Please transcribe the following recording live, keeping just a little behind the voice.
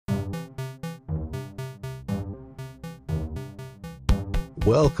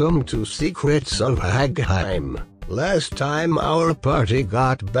Welcome to Secrets of Hagheim. Last time our party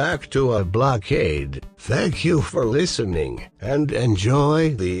got back to a blockade. Thank you for listening, and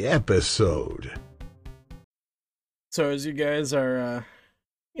enjoy the episode. So as you guys are,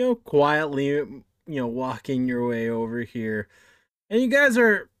 quietly, walking your way over here, and you guys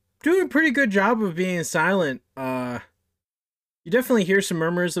are doing a pretty good job of being silent. You definitely hear some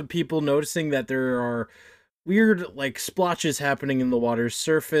murmurs of people noticing that there are weird, like, splotches happening in the water's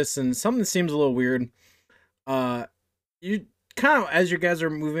surface, and something seems a little weird. You kind of, as you guys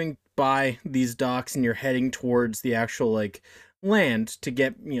are moving by these docks and you're heading towards the actual, like, land to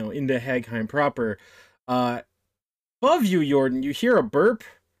get, into Hagheim proper, above you, Jordan, you hear a burp,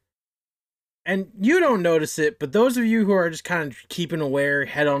 and you don't notice it, but those of you who are just kind of keeping aware,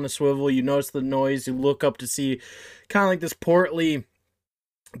 head on a swivel, you notice the noise, you look up to see kind of like this portly,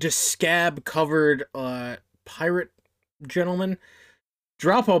 just scab-covered, pirate gentleman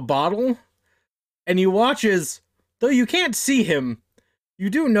drop a bottle, and you watch as, though you can't see him,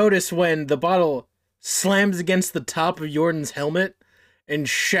 you do notice when the bottle slams against the top of Jordan's helmet and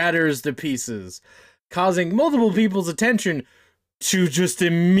shatters to pieces, causing multiple people's attention to just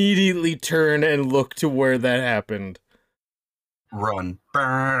immediately turn and look to where that happened. Run.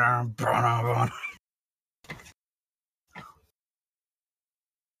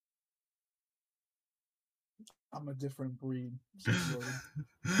 I'm a different breed.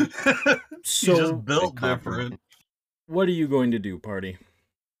 So, just built different. What are you going to do, party?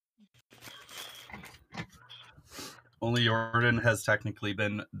 Only Jordan has technically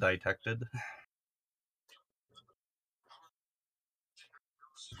been detected.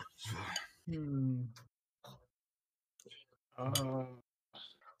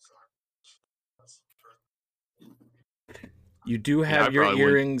 You do have your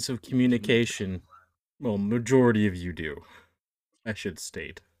earrings of communication. Well, majority of you do, I should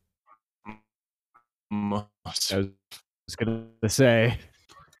state. I was gonna say.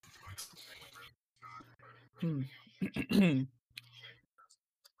 I'm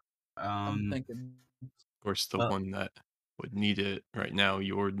thinking. Of course, the one that would need it right now,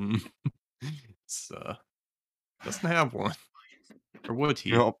 Jordan, doesn't have one. Or would he?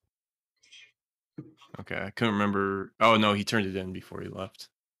 Nope. Okay, I couldn't remember. Oh, no, he turned it in before he left.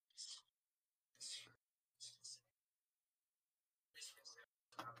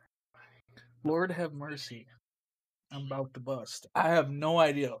 Lord have mercy. I'm about to bust. I have no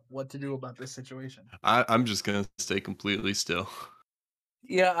idea what to do about this situation. I'm just gonna stay completely still.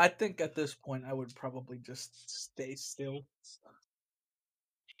 Yeah, I think at this point I would probably just stay still.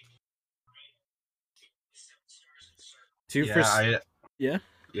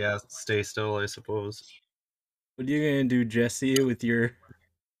 Yeah, stay still, I suppose. What are you gonna do, Jesse, with your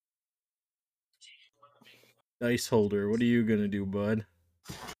dice holder? What are you gonna do, bud?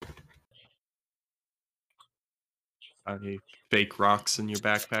 Any fake rocks in your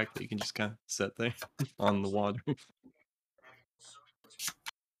backpack that you can just kind of set there on the water.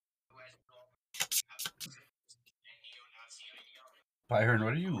 Byron,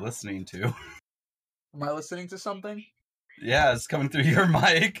 what are you listening to? Am I listening to something? Yeah, it's coming through your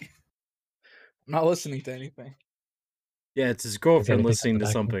mic. I'm not listening to anything. Yeah, it's his girlfriend listening to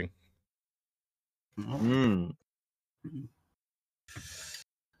something.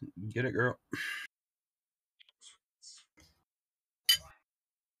 Get it, girl.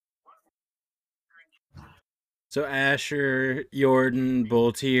 So Asher, Jordan,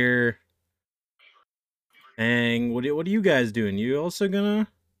 Boltier, Ang, what are you guys doing? You also gonna?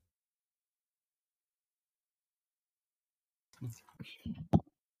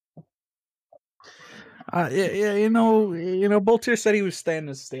 Yeah, Boltier said he was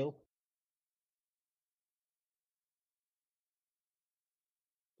standing still.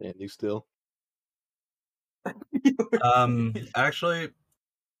 Standing still. Actually,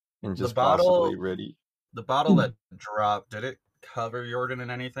 And just bottle- possibly ready. the bottle that dropped, did it cover Jordan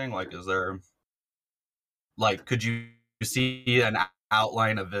in anything? Like, is there... Like, could you see an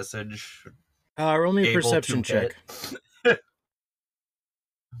outline of visage? Roll me a perception check.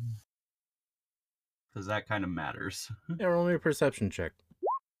 Because that kind of matters. Yeah, roll me a perception check.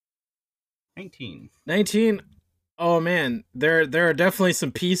 19. 19. Oh man, there are definitely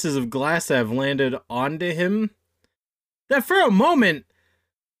some pieces of glass that have landed onto him that for a moment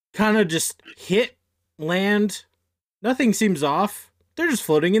kind of just hit land. Nothing seems off. They're just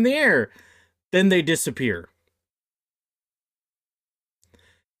floating in the air. Then they disappear.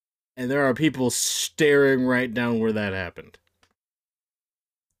 And there are people staring right down where that happened.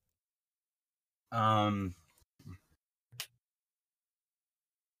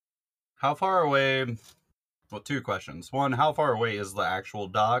 How far away well, two questions. One, how far away is the actual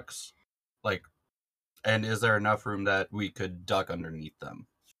docks? Like, and is there enough room that we could duck underneath them?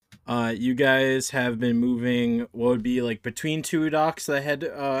 You guys have been moving what would be like between two docks that head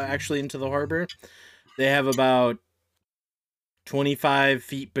actually into the harbor. They have about 25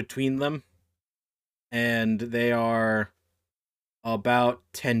 feet between them, and they are about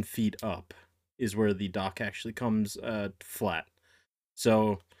 10 feet up is where the dock actually comes flat.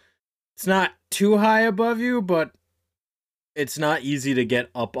 So it's not too high above you, but it's not easy to get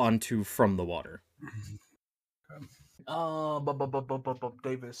up onto from the water.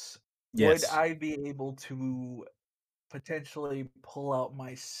 Davis, Yes. would I be able to potentially pull out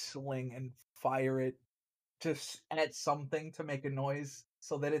my sling and fire it just at something to make a noise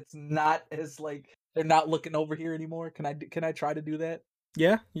so that it's not as like they're not looking over here anymore? Can I try to do that?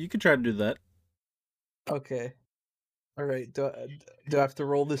 Yeah, you could try to do that. Okay. All right. Do I have to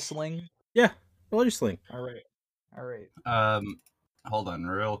roll this sling? Yeah, roll your sling. All right. All right. Hold on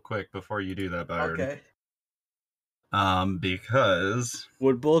real quick before you do that, Byron. Okay. Because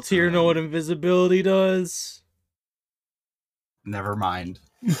Would Boltier know what invisibility does? never mind.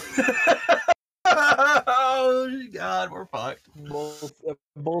 Oh God, we're fucked.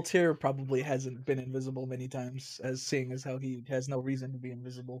 Boltier probably hasn't been invisible many times, as seeing as how he has no reason to be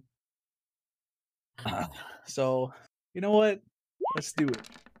invisible. So, you know what? Let's do it.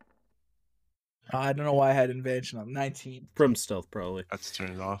 I don't know why I had advantage on 19. From stealth, probably. Let's turn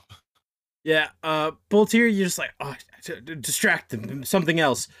it off. Yeah, Boltier, you're just like, distract them, something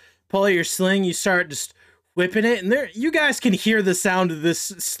else. Pull out your sling, you start just whipping it, and there, you guys can hear the sound of this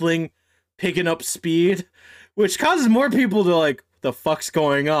sling picking up speed, which causes more people to like, what the fuck's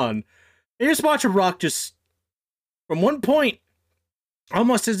going on? And you just watch a rock just, from one point,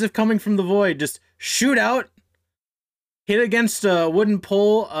 almost as if coming from the void, just shoot out, hit against a wooden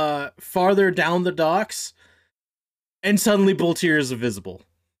pole farther down the docks, and suddenly Boltier is invisible.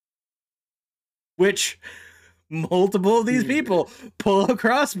 Which multiple of these people pull out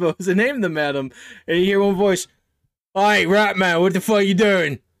crossbows and aim them at him, and you hear one voice, "Hey, right man, what the fuck you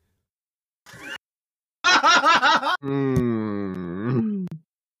doing?" I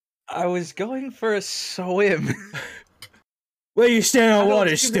was going for a swim. Where you stand I on don't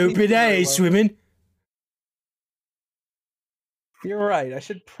water, see the stupid? need for I that ain't one. swimming. You're right. I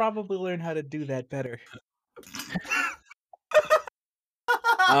should probably learn how to do that better.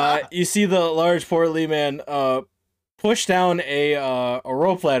 You see the large portly man push down a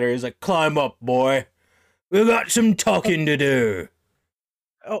rope ladder. He's like, "Climb up, boy. We got some talking to do."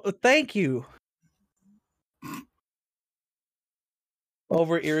 Oh, thank you.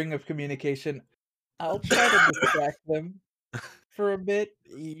 Overearing of communication. I'll try to distract them for a bit.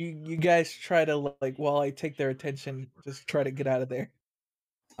 You guys try to, like, while I take their attention, just try to get out of there.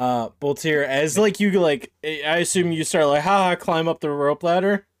 Boltier, as like you like, I assume you start like, climb up the rope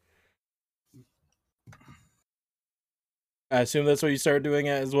ladder. I assume that's what you start doing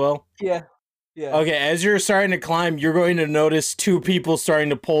it as well. Yeah. Yeah. Okay, as you're starting to climb, you're going to notice two people starting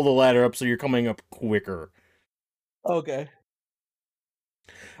to pull the ladder up, so you're coming up quicker. Okay.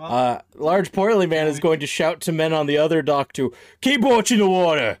 Large portly man is going to shout to men on the other dock to keep watching the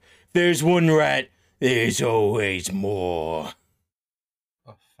water. There's one rat. There's always more.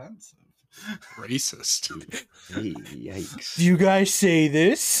 Offensive. Racist. Yikes. Do you guys say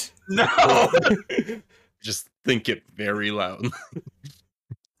this? No. Just think it very loud.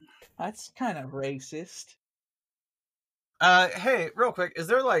 That's kind of racist. Hey, real quick, is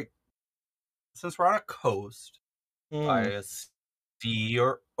there like, since we're on a coast, by a sea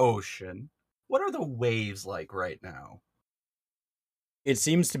or ocean, what are the waves like right now? It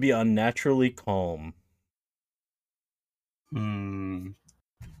seems to be unnaturally calm.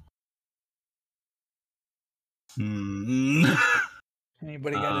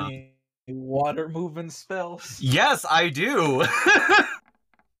 Anybody got any water moving spells? Yes, I do.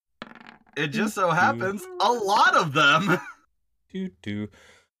 It just so happens a lot of them. Doo-doo.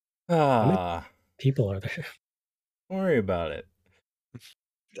 People are there. Don't worry about it.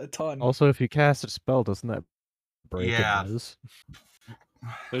 A ton. Also, if you cast a spell, doesn't that break Yeah. invis?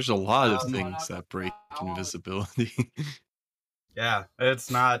 There's a lot of Um, things that break invisibility. Yeah, it's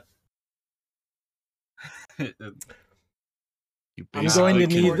not. You I'm going to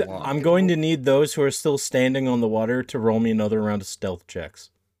basically need. can walk. I'm going to need those who are still standing on the water to roll me another round of stealth checks.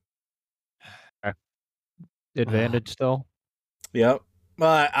 Advantage still? Yep.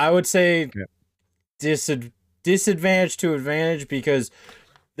 I would say Okay. disadvantage to advantage because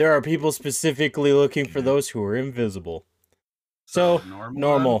there are people specifically looking for those who are invisible. So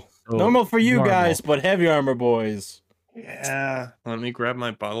normal. Oh, Normal for you normal. guys, but heavy armor boys. Yeah. Let me grab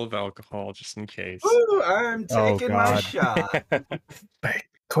my bottle of alcohol just in case. Ooh, I'm Oh, taking my God. shot.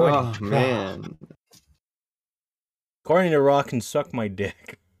 Oh man. According to Raw, can suck my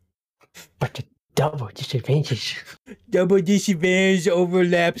dick. But the double disadvantage. Double disadvantage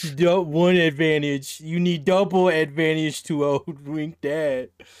overlaps one advantage. You need double advantage to outwink that.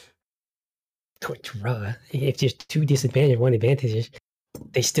 Which Raw, if there's two disadvantages, one advantages,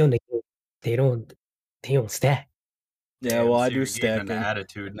 they still negate. They don't stack. Yeah, Damn, well, I see, do you're getting an stacking.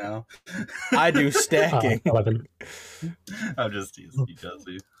 attitude now. I do stacking. 11. I'm just teasing you,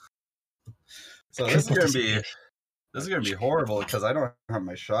 Jesse. So this is gonna be horrible because I don't have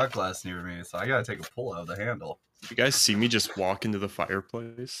my shot glass near me, so I gotta take a pull out of the handle. You guys see me just walk into the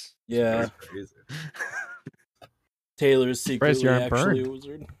fireplace? Yeah, That's crazy. Taylor's secretly you aren't actually burned. a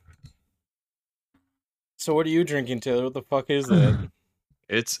wizard. So what are you drinking, Taylor? What the fuck is that?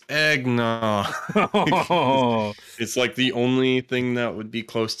 It's eggnog. Oh, It's like the only thing that would be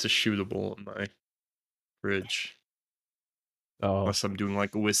close to shootable in my fridge. Oh, Unless I'm doing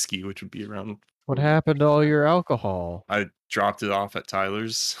like a whiskey, which would be around. what happened to all your alcohol? I dropped it off at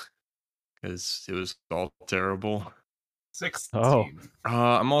Tyler's because it was all terrible. 16. Oh.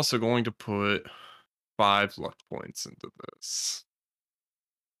 I'm also going to put 5 luck points into this.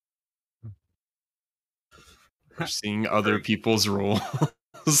 For seeing other people's rolls.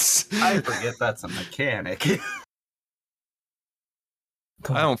 I forget that's a mechanic.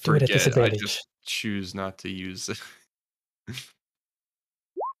 I don't Do it at forget. I disadvantage. just choose not to use it.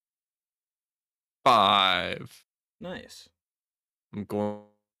 5. nice. I'm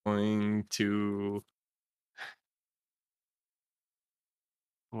going to.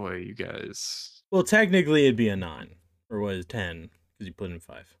 Boy, you guys. Well, technically it'd be a 9. Or what is 10? Because you put in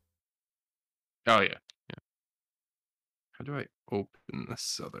 5. Oh, yeah. Yeah. How do I open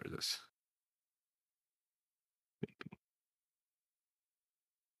this other? This. Maybe.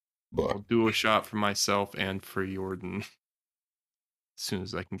 I'll do a shot for myself and for Jordan as soon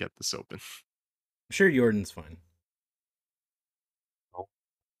as I can get this open. I'm sure Jordan's fine.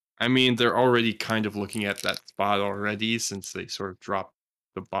 I mean, they're already kind of looking at that spot already since they sort of dropped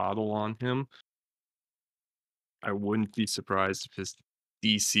the bottle on him. I wouldn't be surprised if his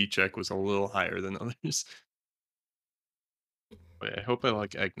DC check was a little higher than others. But I hope I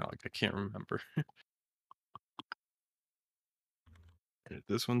like eggnog. I can't remember.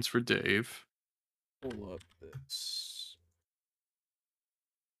 This one's for Dave. Pull up this.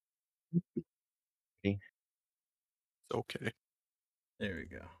 Okay. It's okay. There we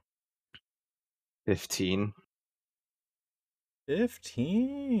go. 15.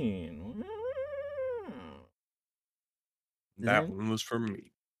 15. Wow. That one was for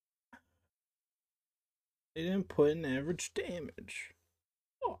me. They didn't put in average damage.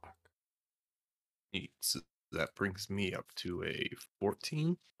 Fuck. Neat. So that brings me up to a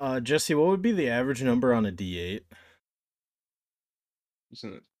 14. Jesse, what would be the average number on a D8?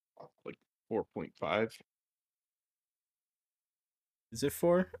 Isn't it like 4.5? Is it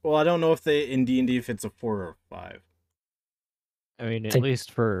 4? Well, I don't know if they in D&D if it's a 4 or 5. I mean, at Think-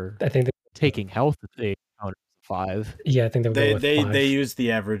 least for I think taking health, they count as 5. yeah, I think they'll go with 5. They use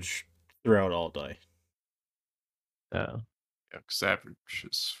the average throughout all die. Oh. Yeah, because average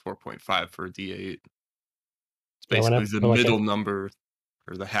is 4.5 for a D8. It's Yeah, basically whenever- the but like middle number,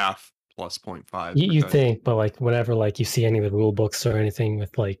 or the half plus 0.5. You for dice. think, but like whenever like you see any of the rule books or anything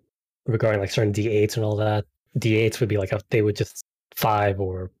with like regarding like certain D8s and all that, D8s would be like they would just 5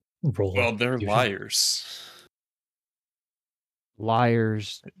 or roll. Well, they're usually. liars.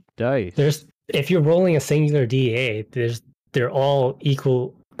 Liars dice. There's if you're rolling a singular D8, they're all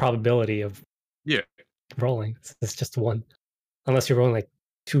equal probability of Yeah. rolling. It's just one, unless you're rolling like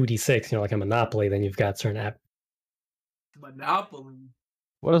 2d6, like a Monopoly, then you've got certain app. Monopoly.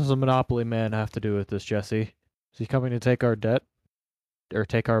 What does the Monopoly man have to do with this, Jesse? Is he coming to take our debt? Or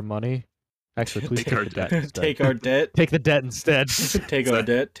take our money? Actually, please take our the debt debt. instead. Take our debt. Take the debt instead. Take our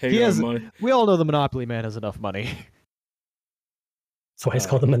debt. Take He our has- money. We all know the Monopoly man has enough money. That's why it's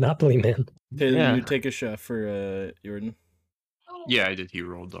called the Monopoly Man. Taylor, Yeah. you take a shot for Jordan. Yeah, I did. He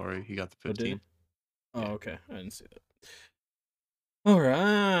rolled already. He got the Oh, did he? 15. Oh, okay. I didn't see that. All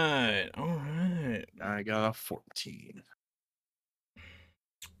right. All right. I got a 14.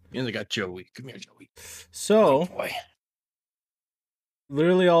 And I got Joey. Come here, Joey. So, Good boy.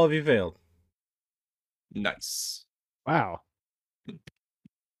 literally all of you failed. Nice. Wow.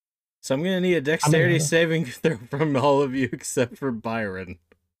 So I'm going to need a dexterity other? saving throw from all of you except for Byron.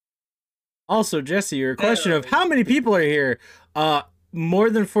 Also, Jesse, your question of how many people are here? More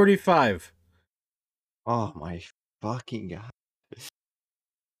than 45. Oh my fucking god. This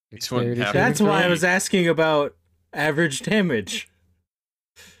one Dexterity happened. That's saving why I throw? was asking about average damage.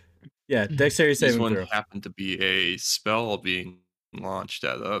 Yeah, dexterity This saving one throw. happened to be a spell being launched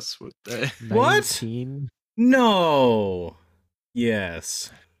at us with that. What? 19. No.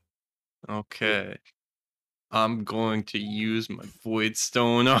 Yes. Okay. I'm going to use my Void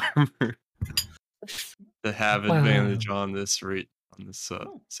Stone armor to have advantage on this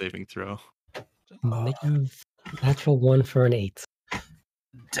saving throw. Negative natural 1 for an 8.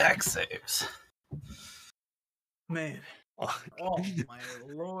 Deck saves. Man. Oh, Oh my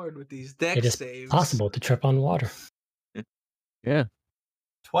lord, with these deck It is saves. possible to trip on water. Yeah.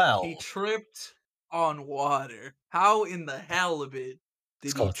 12. He tripped on water. How in the hell of it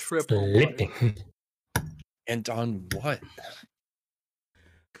It's did he called trip on water? slipping. and on what?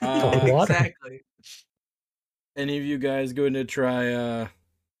 On water. Exactly. Any of you guys going to try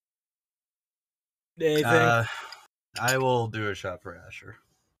anything? I will do a shot for Asher.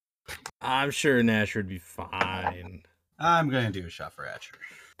 I'm sure Nash would be fine. I'm going to do a shot for Asher.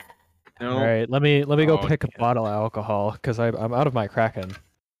 No. All right, let me go Oh, pick a yeah. bottle of alcohol because I'm out of my Kraken.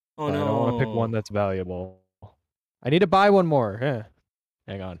 Oh but no. I don't want to pick one that's valuable. I need to buy one more. Yeah.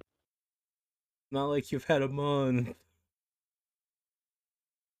 Hang on. Not like you've had a month.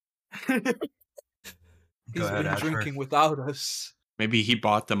 He's Go ahead, been Asher. drinking without us. Maybe he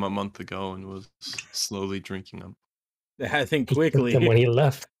bought them a month ago and was slowly drinking them. I think He took them when quickly. he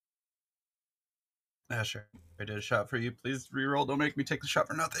left. Asher, I did a shot for you. Please reroll. Don't make me take the shot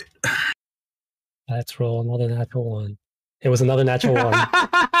for nothing. Let's roll another natural 1. It was another natural 1.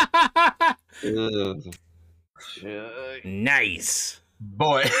 Ugh. Nice.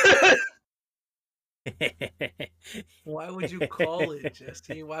 Boy. Why would you call it,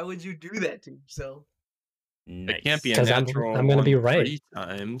 Jesse? Why would you do that to yourself? Nice. It can't be a 'Cause I'm natural gonna one be right. 3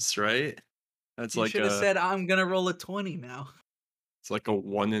 times, right? That's You like should have said, I'm going to roll a 20 now. it's like a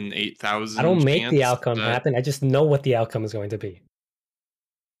 1 in 8,000. I don't make the chance outcome that- happen. I just know what the outcome is going to be.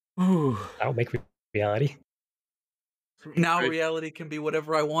 Ooh. I don't make reality. Now Right. reality can be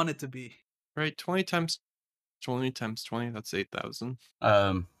whatever I want it to be. Right, 20 times 20 times 20, that's 8,000.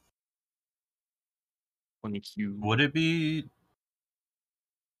 20 cubed. Would it be?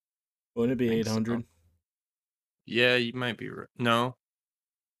 Wouldn't it be Think so. 800? Yeah, you might be right. No.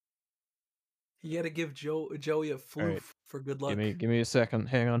 You got to give Joey a floof Alright. for good luck. Give me a second.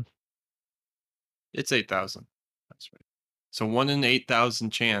 Hang on. It's 8,000. That's right. So 1 in 8,000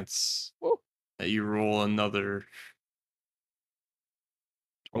 chance Whoa. that you roll another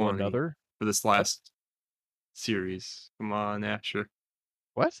Or 20 another. for this last series. Come on, Asher.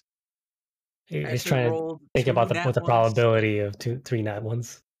 What? He's Asher trying to rolled think two about nat what the ones. probability of 3 nat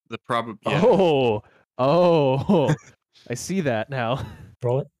ones. The yeah. Oh, I see that now.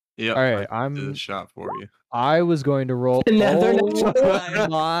 Roll it. Yep, All right, I did a shot for you. I was going to roll. Another Oh natural.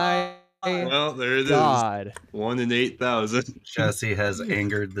 my Well, there it is. God! 1 in 8,000. Jesse has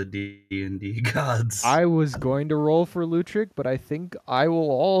angered the D&D gods. I was going to roll for Lutric, but I think I will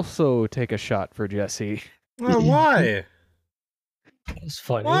also take a shot for Jesse. Why? It's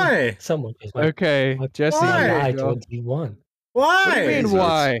funny. Why? Someone is Okay, Jesse. Why? there I you go. to a D1. Why? What do you mean, So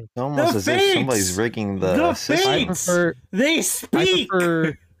why? It's almost The as if somebody's fates! rigging The the system. I fates! prefer They I speak.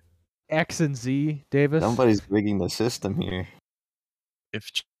 prefer X and Z, Davis. Somebody's rigging the system here. If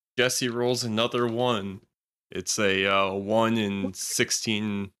Jesse rolls another 1, it's a 1 in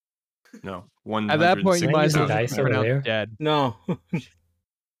 16. No, 1. At that point, you Can I might use as well the just dice be over pronounced there? dead. No.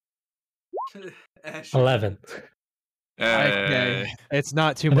 Asher. 11. Okay, it's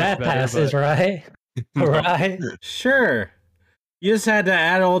not too much That better. passes, but- right? Right? Sure. You just had to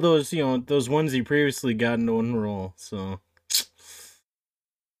add all those, those ones you previously got into one roll. So,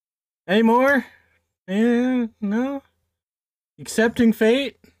 any more? No. Accepting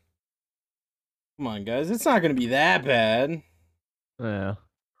fate. Come on, guys. It's not gonna be that bad. Yeah.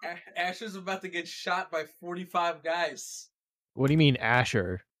 Asher's about to get shot by 45 guys. What do you mean,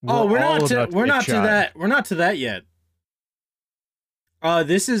 Asher? Oh, we're all not to about we're get not to shot. that. We're not to that yet.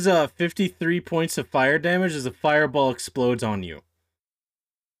 This is 53 points of fire damage as a fireball explodes on you.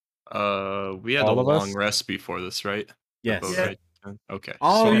 We had All a of long us? rest before this, right? Yes. About Yeah. right? Okay.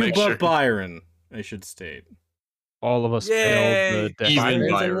 All just of wanna you make but sure. Byron, I should state. All of us Yay! failed the death Even save. Byron's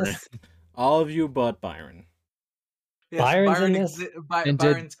in Byron. this? All of you but Byron. Yes, Byron's in Byron this? And did-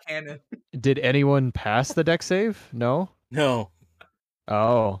 Byron's canon. Did anyone pass the deck save? No? No.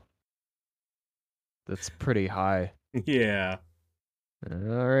 Oh. That's pretty high. Yeah.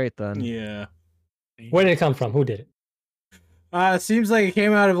 Alright then. Yeah. Where did it come from? Who did it? It seems like it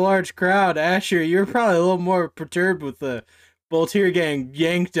came out of a large crowd. Asher, you're probably a little more perturbed with the Boltier gang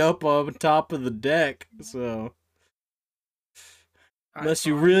yanked up on top of the deck. So, unless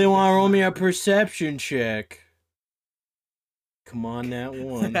you really want to roll me a perception check. come on, that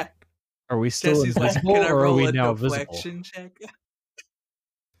one. Are we still Jesse's like, invisible, can I or are roll we a now visible? deflection check?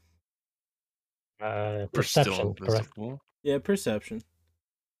 We're Perception, still correct? invisible. Yeah, perception.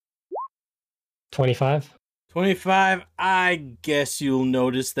 25. 25. I guess you'll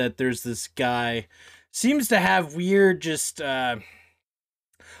notice that there's this guy. Seems to have weird, just,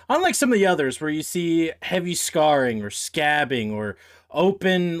 unlike some of the others where you see heavy scarring or scabbing or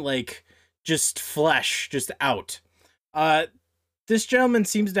open, like, just flesh just out. This gentleman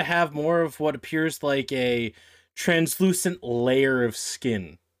seems to have more of what appears like a translucent layer of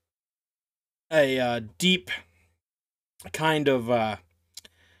skin. A deep kind of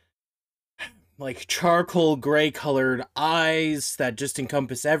like charcoal gray colored eyes that just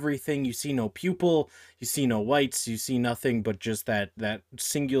encompass everything. You see no pupil, you see no whites, you see nothing but just that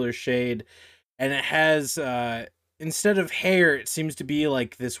singular shade. And it has instead of hair, it seems to be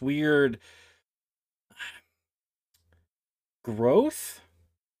like this weird growth,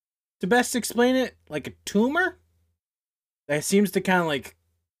 to best explain it, like a tumor that seems to kind of like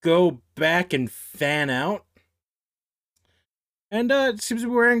go back and fan out. And it seems to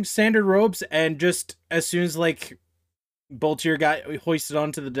be wearing standard robes, and just as soon as like Boltier got hoisted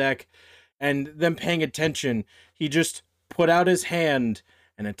onto the deck and them paying attention, he just put out his hand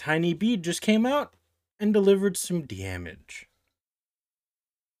and a tiny bead just came out and delivered some damage.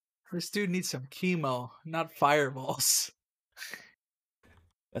 This dude needs some chemo, not fireballs.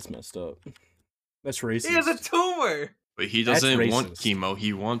 That's messed up. That's racist. He has a tumor. But he That's doesn't want racist. chemo.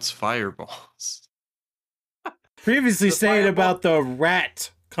 He wants fireballs. Previously The stated fireball- about the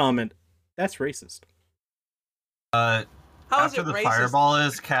rat comment. That's racist. How is After it the racist? fireball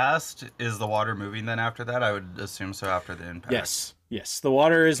is cast, is the water moving then after that? I would assume so after the impact. Yes. The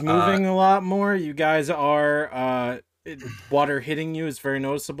water is moving a lot more. You guys are water hitting you is very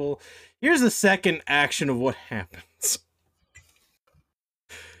noticeable. Here's the second action of what happens.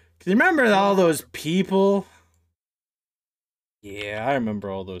 You remember all those people? Yeah, I remember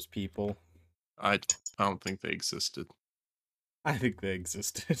all those people. I don't think they existed. I think they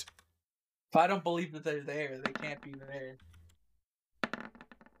existed. If I don't believe that they're there, they can't be there.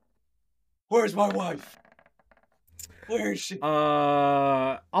 Where's my wife? Where is she?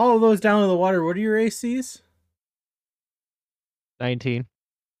 All of those down in the water. What are your ACs? 19.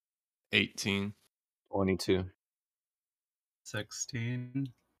 18. 22. 16.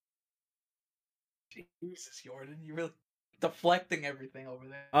 Jesus, Jordan, you really deflecting everything over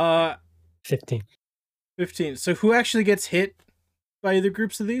there. 15. 15. So who actually gets hit by either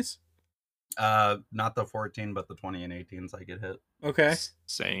groups of these? Not the 14, but the 20 and 18s I get hit. Okay.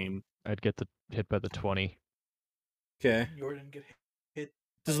 Same. I'd get hit by the 20. Okay. Jordan get hit.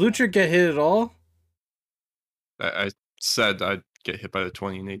 Does Lutric get hit at all? I said I'd get hit by the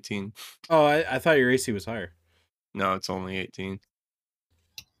 20 and 18. Oh, I thought your AC was higher. No, it's only 18.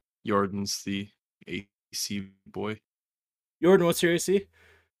 Jordan's the AC boy. Jordan, what's your AC?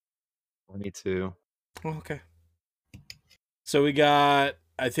 22. Oh, okay. So we got,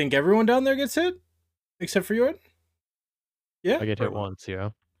 I think everyone down there gets hit? Except for Jordan? Yeah? I get hit once, yeah.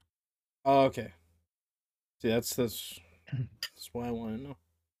 Oh, okay. See, that's why I want to know.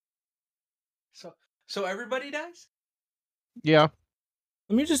 So everybody dies? Yeah.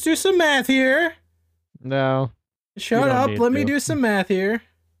 Let me just do some math here. No. Shut don't up. need Let me to. do some math here.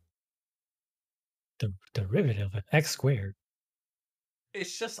 The derivative of x squared.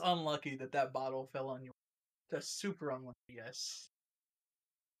 It's just unlucky that bottle fell on you. That's super unlucky, yes.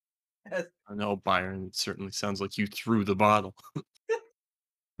 I know, Byron. It certainly sounds like you threw the bottle.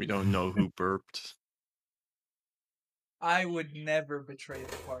 We don't know who burped. I would never betray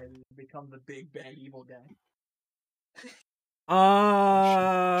the party and become the big bad evil guy.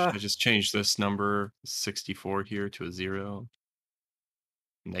 Should I just change this number 64 here to a 0?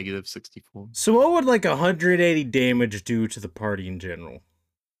 Negative 64. So what would like 180 damage do to the party in general?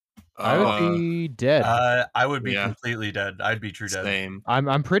 I would be dead. I would be Yeah. completely dead. I'd be true dead. Same.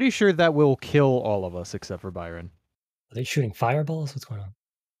 I'm pretty sure that will kill all of us except for Byron. Are they shooting fireballs? What's going on?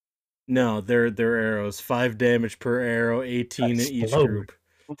 No, they're arrows. 5 damage per arrow, 18 in each Explode. group.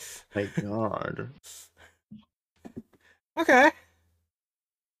 My God. Okay.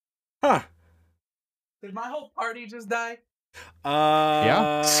 Huh. Did my whole party just die?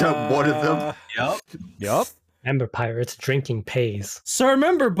 So one of them- Yep. Yup. Remember, pirates, drinking pays. So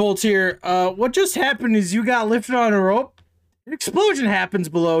remember, Boltier, what just happened is you got lifted on a rope. An explosion happens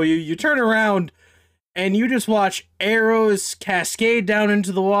below you. You turn around, and you just watch arrows cascade down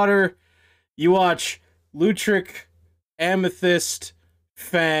into the water. You watch Lutric, Amethyst,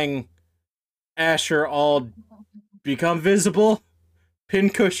 Fang, Asher all become visible,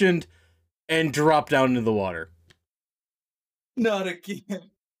 pincushioned, and drop down into the water. Not again.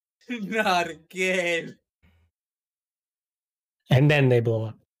 Not again. And then they blow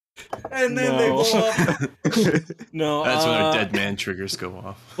up. And then they No. blow up. No, That's when our dead man triggers go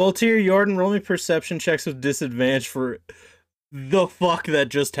off. Voltaire, Jordan, roll me perception checks with disadvantage for the fuck that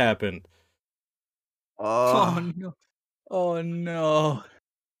just happened. Oh no. Oh no.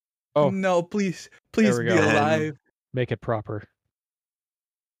 Oh. No, please be we go. alive. Make it proper.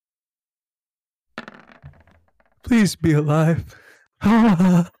 Please be alive.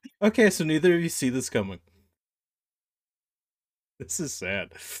 Okay, so neither of you see this coming. This is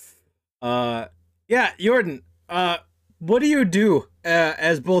sad. Yeah, Jordan, what do you do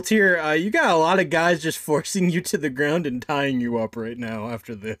as Voltaire? You got a lot of guys just forcing you to the ground and tying you up right now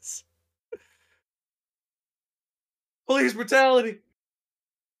after this. Police brutality.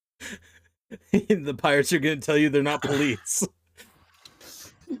 The pirates are going to tell you they're not police.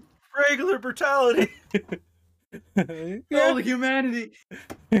 Regular brutality. All the humanity.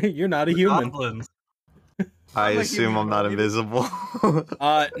 You're not a human. Goblins. I I'm a assume human I'm not being. invisible.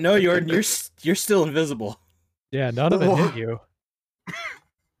 No, Jordan, you're still invisible. Yeah, none of it hit you.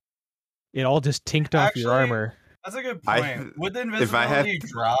 It all just tinked off your Actually, armor. That's a good I- point. Would the if I had- invisibility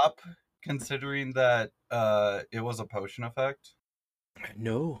drop, considering that it was a potion effect?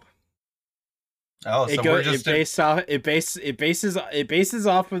 No. Oh, so It we're just bases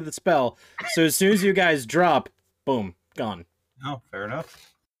off of the spell. So as soon as you guys drop, boom, gone. Oh, fair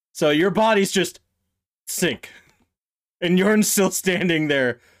enough. So your bodies just sink, and you're still standing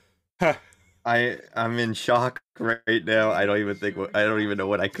there. Huh. I'm in shock right now. I don't even know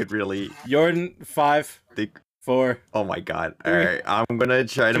what I could really Jordan, 5, think. 4, Oh my god! All 3, right, I'm gonna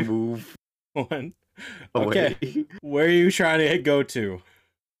try to move 1. away. Okay, where are you trying to go to?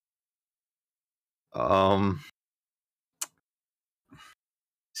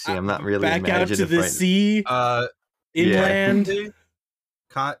 See, I'm not really Back out to imaginative the right sea, inland.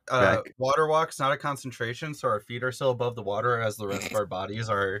 Water walk's not a concentration, so our feet are still above the water as the rest of our bodies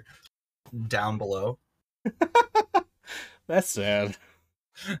are down below. That's sad.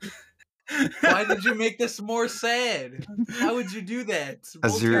 Why did you make this more sad? Why would you do that?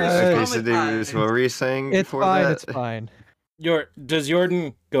 As you're, Voltaire's okay, so David, traumatized. what were you saying It's before fine, that? it's fine. Does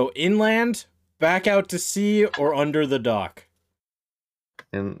Jordan go inland, back out to sea, or under the dock?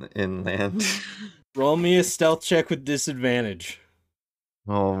 Inland. Roll me a stealth check with disadvantage.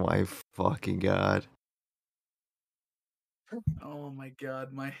 Oh my fucking god. Oh my god,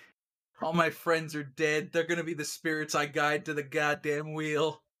 all my friends are dead. They're gonna be the spirits I guide to the goddamn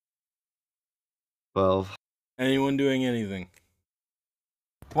wheel. 12. Anyone doing anything?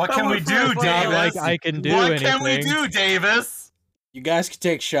 What can I'm we a do, friend. Not Davis? like I can do What anything. can we do, Davis? You guys could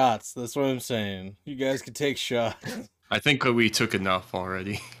take shots. That's what I'm saying. You guys could take shots. I think we took enough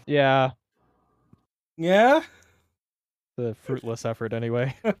already. Yeah, Yeah? the fruitless effort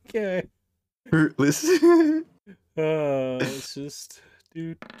anyway. Okay. Fruitless. Let's just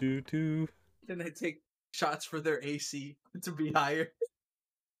do. Can I take shots for their AC to be higher?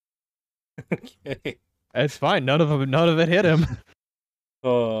 Okay. It's fine. None of it hit him.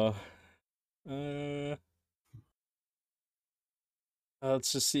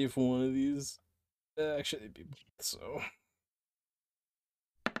 Let's just see if one of these actually be so.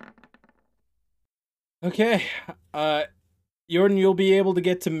 Okay. Jordan, you'll be able to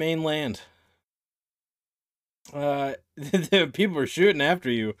get to mainland. The people are shooting after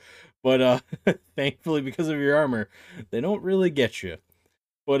you, but thankfully because of your armor, they don't really get you.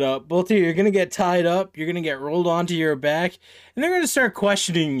 But both of you, you're gonna get tied up. You're gonna get rolled onto your back, and they're gonna start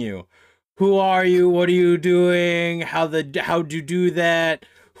questioning you. Who are you? What are you doing? How'd you do that?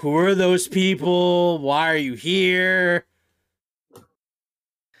 Who are those people? Why are you here?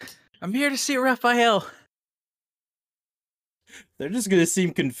 I'm here to see Raphael. They're just gonna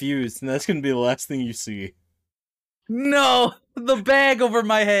seem confused, and that's gonna be the last thing you see. No, the bag over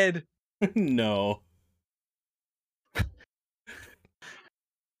my head. No.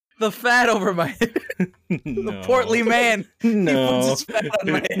 The fat over my head. No. The portly man. No. He puts his fat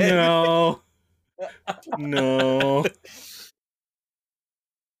on my head. No. No.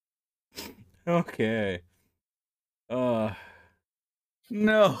 Okay.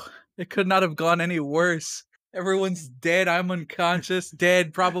 No, it could not have gone any worse. Everyone's dead. I'm unconscious.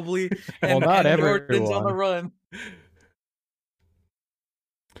 Dead, probably. Well, not Jordan's on the everyone. run.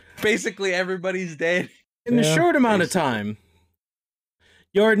 Basically, everybody's dead. In a Yeah, short amount of time,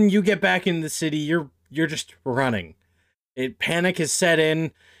 Jordan, you get back in the city. You're just running. Panic has set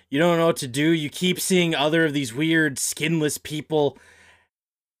in. You don't know what to do. You keep seeing other of these weird skinless people,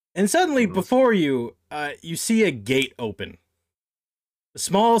 and suddenly before you, you see a gate open. A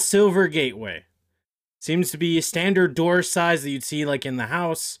small silver gateway. Seems to be a standard door size that you'd see like in the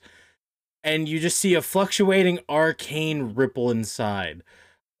house. And you just see a fluctuating arcane ripple inside.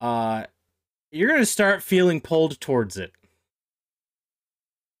 You're going to start feeling pulled towards it.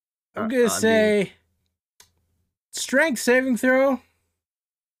 I'm going to say strength saving throw.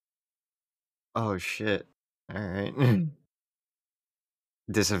 Oh, shit. All right.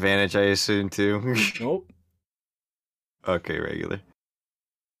 Disadvantage, I assume, too. Nope. Okay, regular.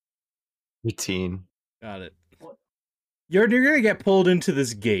 18. Got it. You're going to get pulled into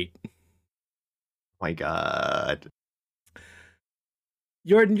this gate. My God.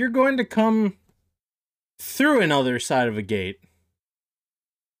 You're going to come through another side of a gate.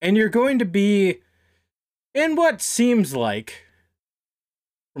 And you're going to be in what seems like,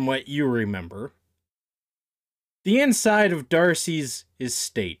 from what you remember, the inside of Darcy's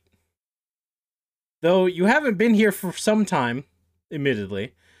estate. Though you haven't been here for some time,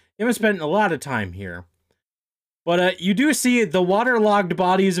 admittedly. You haven't spent a lot of time here. But you do see the waterlogged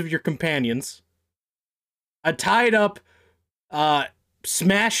bodies of your companions. A tied up,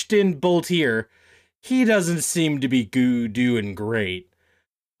 smashed in Boltier. He doesn't seem to be doing great.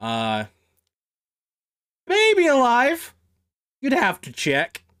 Maybe alive. You'd have to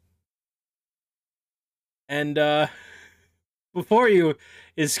check. And, before you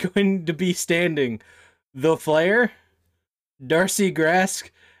is going to be standing the Flayer, Darcy Grask,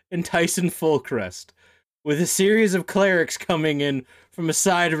 and Tyson Fullcrest, with a series of clerics coming in from a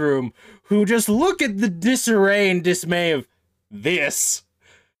side room who just look at the disarray and dismay of this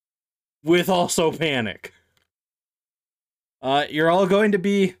with also panic. You're all going to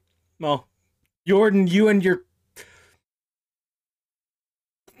be, well, Jordan, you and your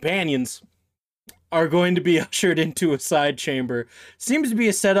companions are going to be ushered into a side chamber. Seems to be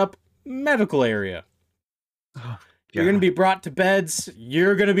a set-up medical area. You're going to be brought to beds.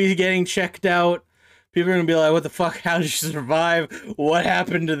 You're going to be getting checked out. People are going to be like, what the fuck? How did you survive? What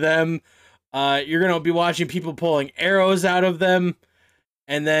happened to them? You're going to be watching people pulling arrows out of them.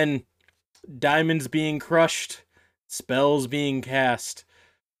 And then diamonds being crushed. Spells being cast.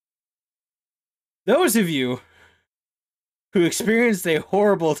 Those of you who experienced a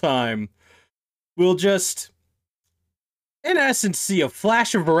horrible time will just, in essence, see a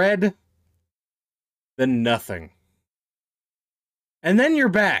flash of red, then nothing. And then you're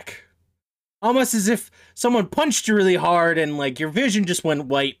back. Almost as if someone punched you really hard and, like, your vision just went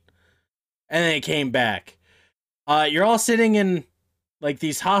white, and then it came back. You're all sitting in, like,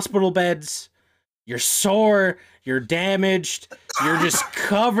 these hospital beds. You're sore, you're damaged, you're just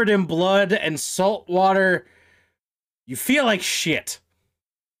covered in blood and salt water. You feel like shit.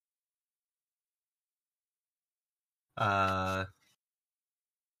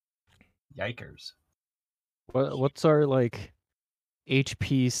 Yikers. What's our like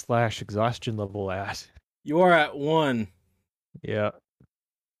HP/exhaustion level at? You are at 1. Yeah.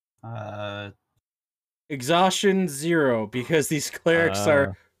 Exhaustion 0, because these clerics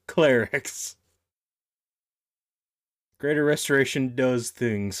are clerics. Greater Restoration does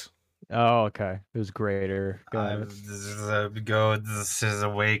things. Oh, okay. It was greater. This is a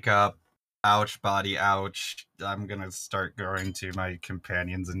wake up. Ouch, body, ouch. I'm gonna start going to my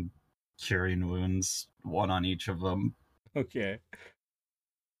companions and curing wounds, one on each of them. Okay.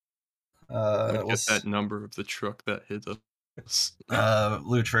 Get that number of the truck that hit us.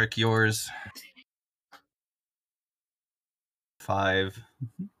 Lutrick, yours. 5.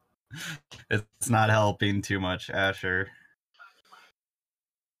 It's not helping too much, Asher.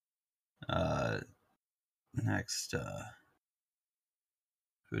 Next,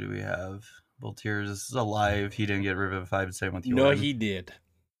 who do we have? Boltier is alive. He didn't get revivified. Same with you. No, he did.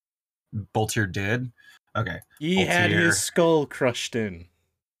 Boltier did? Okay. He had his skull crushed in.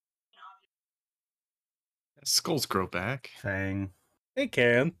 Skulls grow back. Fang. They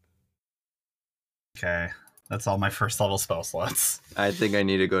can. Okay. That's all my first level spell slots. I think I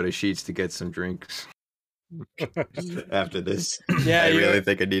need to go to Sheets to get some drinks. After this. Yeah, I really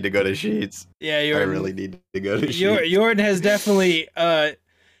think I need to go to Sheets. Yeah, I really need to go to Sheets. Jordan has definitely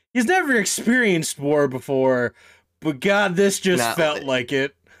he's never experienced war before, but God, this just felt like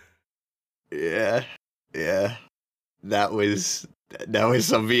it. Yeah. That was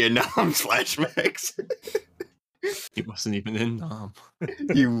some Vietnam flashbacks. He wasn't even in Nam.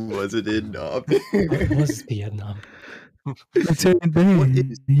 He wasn't in Nam. What was Vietnam?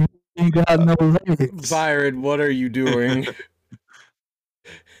 You got no legs. Byron, what are you doing?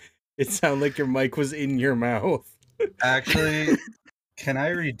 It sounded like your mic was in your mouth. Actually, can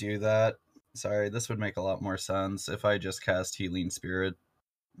I redo that? Sorry, this would make a lot more sense if I just cast Healing Spirit.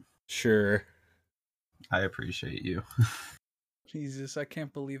 Sure. I appreciate you. Jesus, I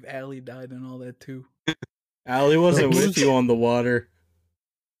can't believe Allie died and all that too. Allie wasn't who's- with you on the water.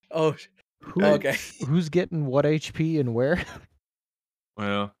 Oh, Who, okay. Who's getting what HP and where?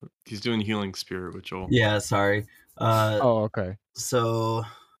 Well, he's doing healing spirit, which will. Yeah, sorry. Oh, okay. So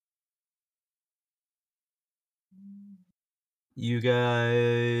you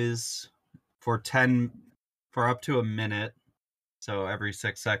guys for up to a minute, so every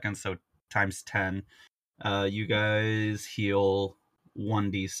 6 seconds, so times 10, you guys heal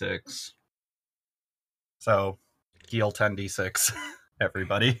 1d6. So heal 10d6,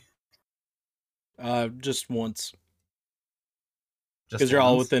 everybody. Just once. Just Because you're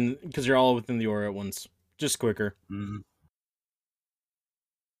all once? within the aura at once. Just quicker. Mhm.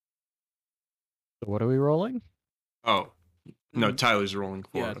 So what are we rolling? Oh, no, Mm, Tyler's rolling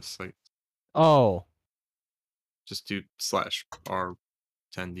for yeah. us. Like, Oh, just do /R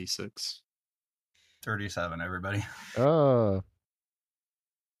 10d6. 37, everybody. Nice.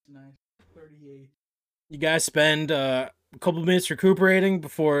 38. You guys spend a couple minutes recuperating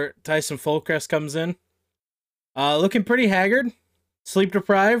before Tyson Fullcrest comes in. Looking pretty haggard, sleep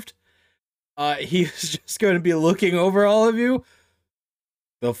deprived. He's just going to be looking over all of you.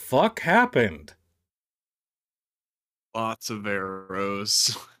 The fuck happened? Lots of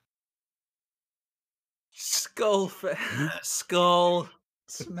arrows. Skull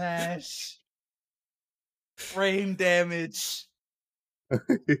smash. Brain damage.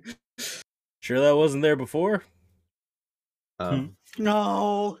 Sure that wasn't there before?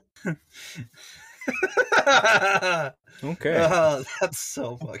 No. Okay. That's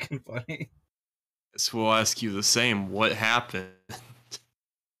so fucking funny. So we'll ask you the same. What happened?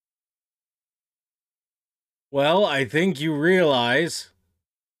 Well, I think you realize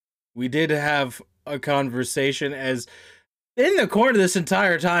we did have a conversation, as in the corner this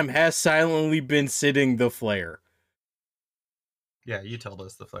entire time has silently been sitting the flare. Yeah, you told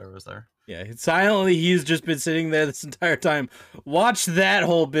us the flare was there. Yeah, silently he's just been sitting there this entire time. Watch that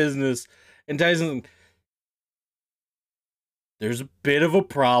whole business. And Tyson, there's a bit of a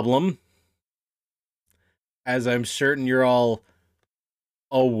problem, as I'm certain you're all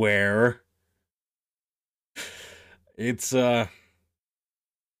aware. It's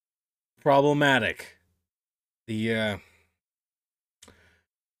problematic. The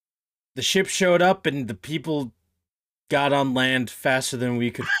ship showed up and the people got on land faster than we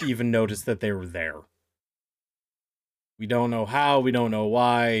could even notice that they were there. We don't know how, we don't know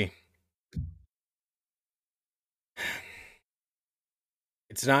why.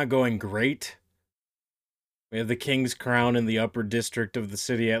 It's not going great. We have the King's Crown in the upper district of the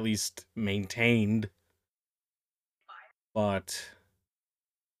city at least maintained. But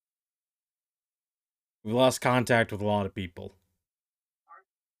we lost contact with a lot of people.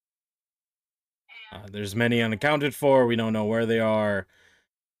 There's many unaccounted for, we don't know where they are.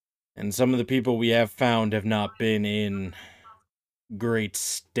 And some of the people we have found have not been in great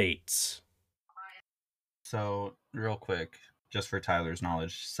states. So, real quick, just for Tyler's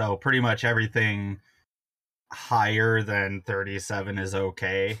knowledge. So, pretty much everything higher than 37 is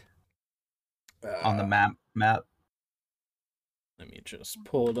okay on the map. Let me just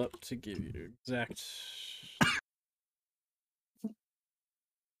pull it up to give you exact.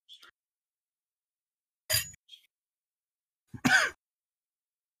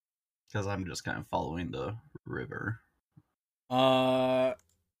 Because I'm just kind of following the river. An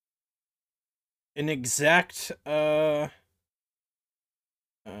exact. Yeah,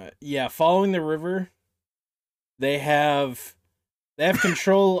 following the river, they have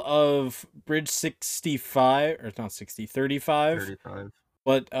control of Bridge 65, or not 60, 35. 35.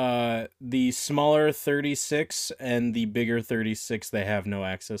 But the smaller 36 and the bigger 36 they have no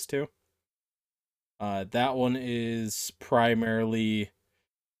access to. That one is primarily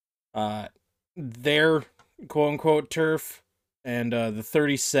their quote-unquote turf, and the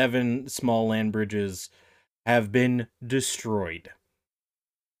 37 small land bridges have been destroyed.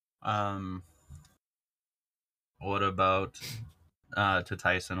 What about, to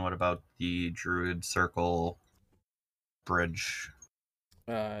Tyson, what about the Druid Circle bridge?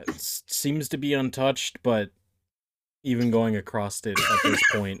 It seems to be untouched, but even going across it at this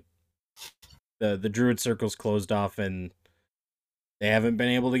point, the Druid Circle's closed off, and they haven't been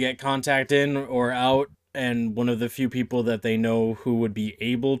able to get contact in or out, and one of the few people that they know who would be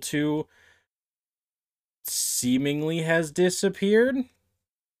able to seemingly has disappeared.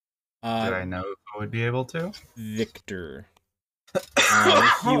 Did I know who would be able to? Victor.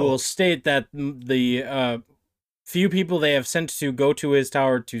 He will state that the few people they have sent to go to his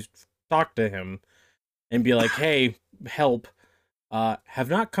tower to talk to him and be like, hey, help, have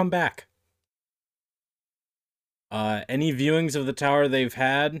not come back. Any viewings of the tower they've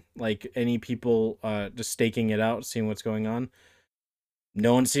had, like any people just staking it out, seeing what's going on,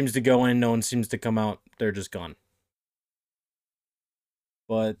 no one seems to go in, no one seems to come out. They're just gone.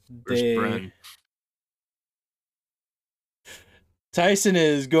 But Where's Bren? Tyson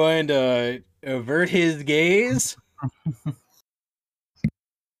is going to avert his gaze.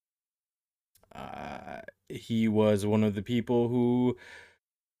 He was one of the people who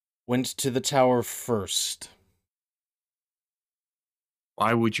went to the tower first.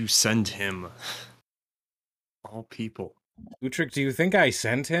 Why would you send him? All people. Utrick, do you think I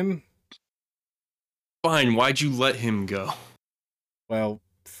sent him? Fine, why'd you let him go? Well,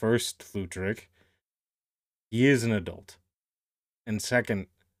 first, Lutrick, he is an adult. And second,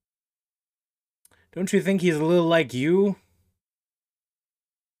 don't you think he's a little like you?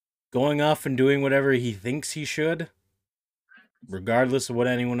 Going off and doing whatever he thinks he should? Regardless of what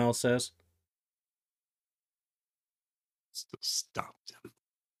anyone else says? Still stopped him.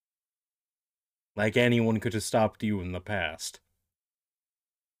 Like anyone could have stopped you in the past.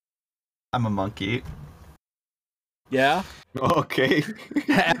 I'm a monkey. Yeah? Okay.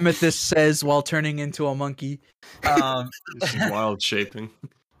 Amethyst says while turning into a monkey. This is wild shaping.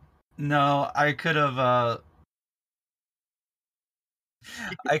 No, I could have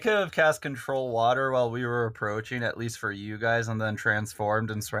cast control water while we were approaching, at least for you guys, and then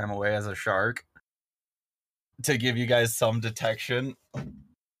transformed and swam away as a shark to give you guys some detection.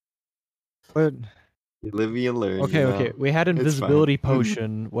 But Live and learn. okay, you know? okay. We had invisibility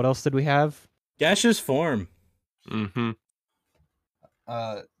potion. What else did we have? Gaseous form. Mm-hmm.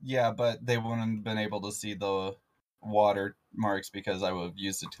 Yeah, but they wouldn't have been able to see the water marks because I would have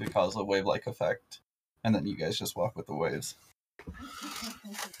used it to cause a wave-like effect. And then you guys just walk with the waves.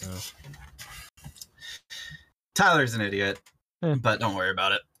 Tyler's an idiot, but don't worry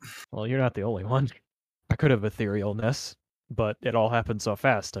about it. Well, you're not the only one. I could have etherealness, but it all happened so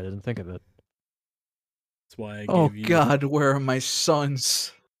fast I didn't think of it. That's why I Oh gave you... God, where are my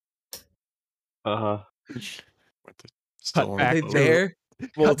sons? Uh-huh. Still back on to- the boat. There.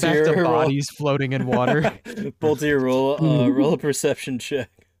 Cut back to Boltier, bodies floating in water. Boltier, roll a perception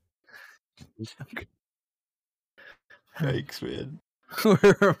check. Yikes, man.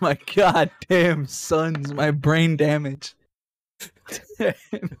 Where are my goddamn sons? My brain damage.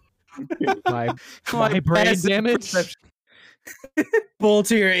 my My brain passive damage. perception.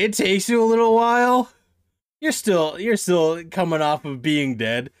 Boltier, it takes you a little while. You're still coming off of being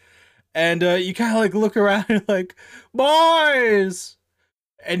dead. And you kind of like look around and like, boys!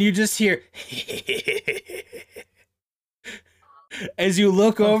 And you just hear as you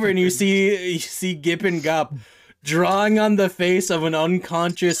look over and you see Gip and Gup drawing on the face of an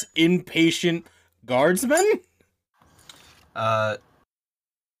unconscious, impatient guardsman.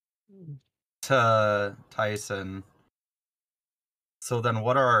 To Tyson. So then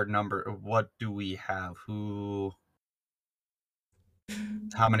what are our what do we have?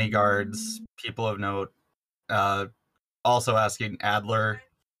 How many guards? People of note. Also asking Adler.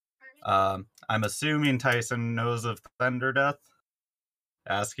 I'm assuming Tyson knows of Thunder Death.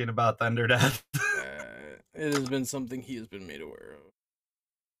 Asking about Thunder Death. It has been something he has been made aware of.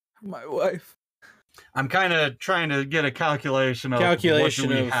 My wife. I'm kind of trying to get a calculation of what do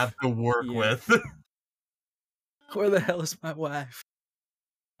we have to work with. Where the hell is my wife?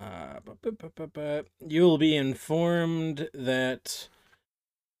 You'll be informed that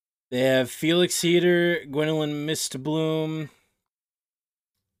they have Felix Heater, Gwendolyn Mistbloom,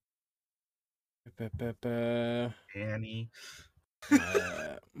 Annie.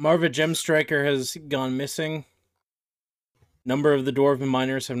 Marva Gemstriker has gone missing. Number of the Dwarven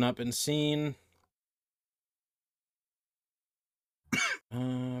miners have not been seen.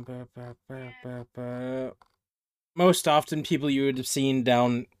 Most often, people you would have seen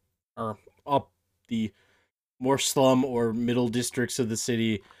down or up the more slum or middle districts of the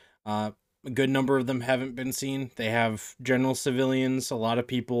city, a good number of them haven't been seen. They have general civilians. A lot of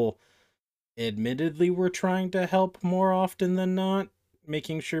people admittedly were trying to help more often than not,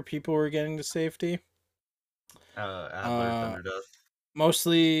 making sure people were getting to safety. Adler, Thunder Death.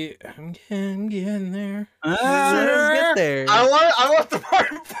 Mostly, I'm getting there. Let's get there. I want the more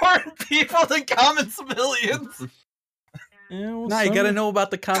important people than common civilians. Yeah, well, Nah, you gotta know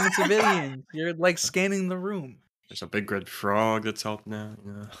about the common civilians. You're like scanning the room. There's a big red frog that's helping out.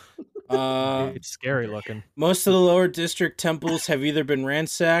 Yeah. It's scary looking. Most of the lower district temples have either been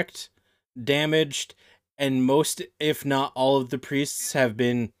ransacked, damaged, and most, if not all, of the priests have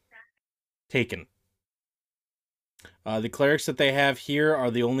been taken. The clerics that they have here are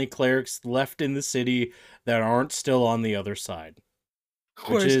the only clerics left in the city that aren't still on the other side,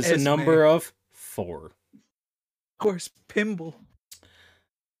 which Where's is a Esme? number of 4. course, Pimble.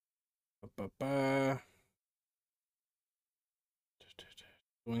 Ba-ba-ba.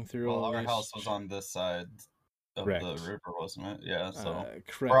 Going through Well, all our these. house was on this side of Correct. the river, wasn't it? Yeah, so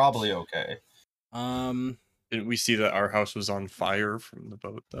Correct. probably okay. Didn't we see that our house was on fire from the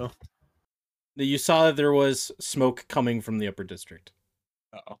boat, though? You saw that there was smoke coming from the upper district.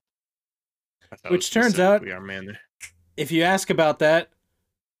 Uh-oh. Which turns out, our man there. if you ask about that,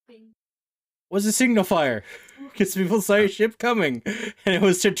 was a signal fire. Because people saw your ship coming, and it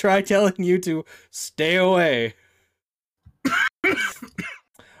was to try telling you to stay away.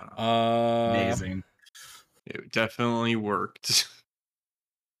 Amazing. It definitely worked.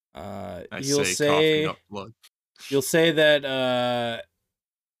 You'll say coughing up blood. You'll say that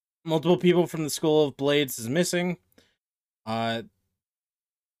multiple people from the School of Blades is missing.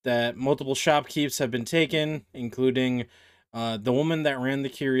 That multiple shopkeepers have been taken, including the woman that ran the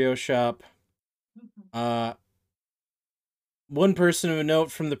curio shop. One person of note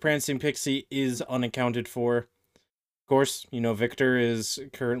from the Prancing Pixie is unaccounted for. Of course, Victor is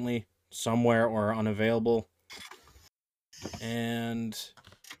currently somewhere or unavailable. And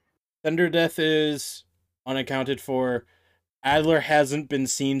Thunderdeath is unaccounted for. Adler hasn't been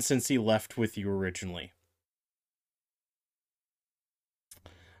seen since he left with you originally.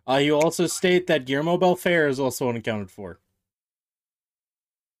 You also state that Guillermo Belfair is also unaccounted for.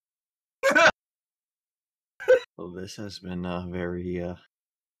 Well, this has been a very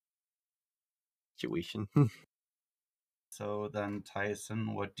situation. So then,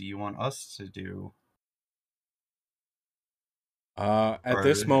 Tyson, what do you want us to do? At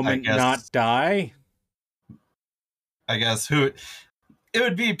this moment, not die. I guess it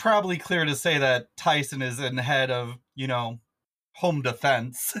would be probably clear to say that Tyson is in head of, home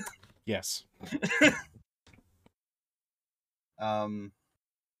defense. Yes.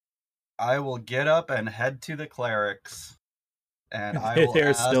 I will get up and head to the clerics, and I will.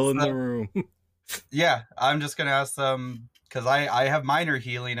 They're still in the room. Yeah, I'm just gonna ask them because I have minor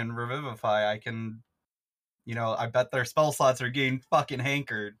healing and revivify. I can, I bet their spell slots are getting fucking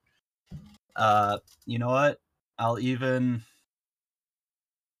hankered. You know what? I'll even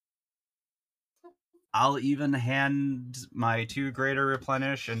hand my 2 greater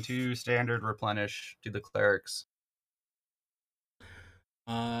replenish and 2 standard replenish to the clerics.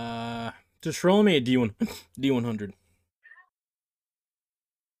 Just roll me a D100.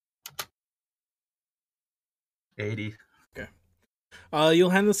 80. Okay. You'll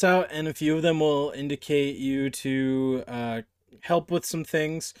hand this out, and a few of them will indicate you to help with some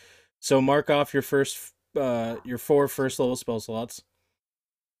things. So mark off your 4 first level spell slots,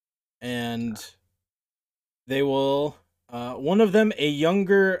 and they will. One of them, a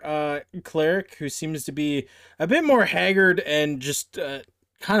younger cleric who seems to be a bit more haggard and just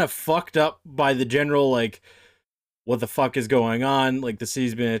kind of fucked up by the general, what the fuck is going on? The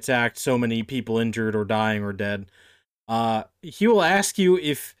city's been attacked, so many people injured or dying or dead. He will ask you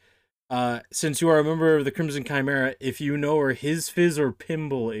if, since you are a member of the Crimson Chimera, if you know where his fizz or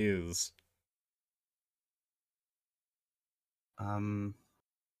Pimble is.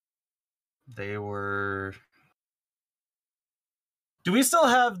 They were... Do we still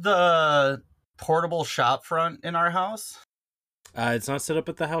have the portable shop front in our house? It's not set up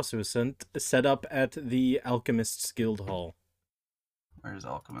at the house. It was set up at the Alchemist's Guild Hall. Where's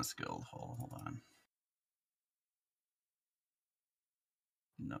Alchemist Guild Hall? Hold on.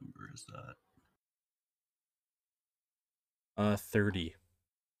 Number is that? 30.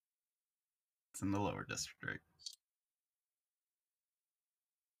 It's in the lower district.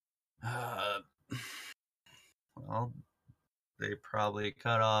 Well, they probably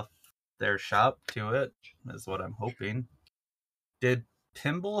cut off their shop to it, is what I'm hoping. Did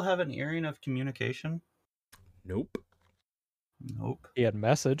Pimble have an earring of communication? Nope. He had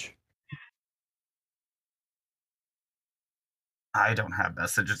message. I don't have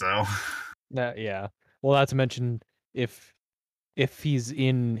message though. Yeah. Well, not to mention if he's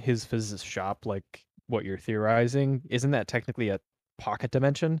in his physicist shop, like what you're theorizing, isn't that technically a pocket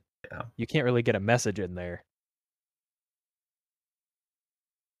dimension? Yeah. You can't really get a message in there.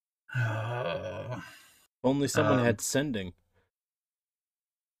 Only someone had sending.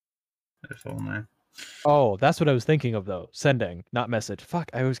 If only. Oh, that's what I was thinking of though. Sending, not message. Fuck,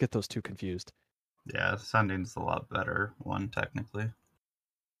 I always get those two confused. Yeah, sending's a lot better one, technically.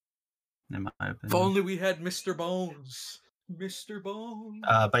 In my opinion. If only we had Mr. Bones. Mr. Bones.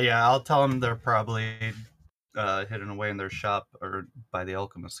 But yeah, I'll tell them they're probably hidden away in their shop or by the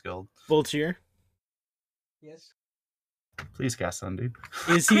Alchemist Guild. Voltier? Yes. Please cast Sundeep.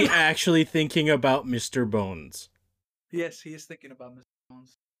 Is he actually thinking about Mr. Bones? Yes, he is thinking about Mr.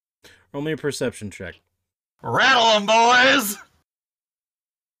 Bones. Roll me a perception check. Rattle them, boys!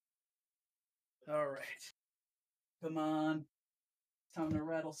 All right. Come on. Time to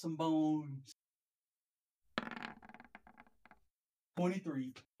rattle some bones.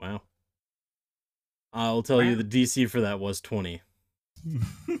 23. Wow. I'll tell you the DC for that was 20.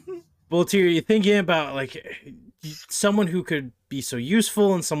 Well, Tier, you're thinking about like someone who could be so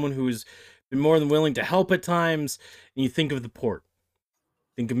useful and someone who's been more than willing to help at times, and you think of the port.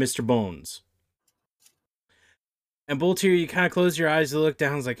 Think of Mr. Bones. And Boltier, you kind of close your eyes, you look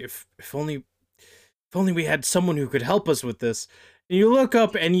down, it's like, if only we had someone who could help us with this. And you look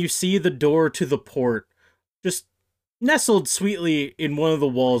up and you see the door to the port just nestled sweetly in one of the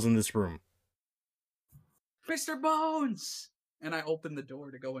walls in this room. Mr. Bones! And I open the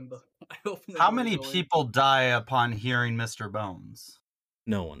door to go in the. How many people die upon hearing Mr. Bones?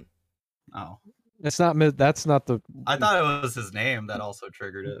 No one. Oh. That's not the. I thought it was his name that also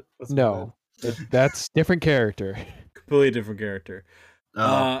triggered it. No, that's different character. Completely different character.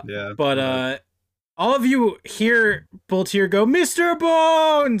 Yeah. But all of you hear Boltier go, Mr.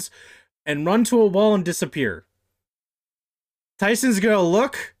 Bones! And run to a wall and disappear. Tyson's gonna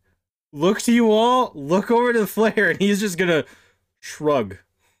look to you all, look over to the flare, and he's just gonna shrug.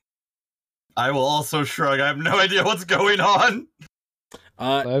 I will also shrug. I have no idea what's going on.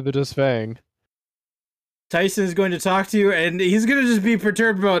 Neither does Fang. Tyson is going to talk to you, and he's going to just be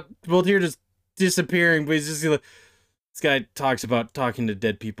perturbed about Boltier just disappearing, but he's just like, this guy talks about talking to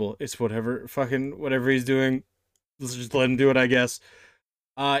dead people. It's whatever he's doing. Let's just let him do it, I guess.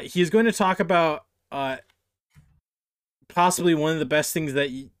 He's going to talk about possibly one of the best things that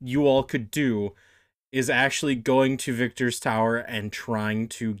you all could do is actually going to Victor's tower and trying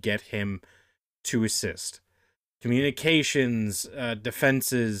to get him to assist. Communications,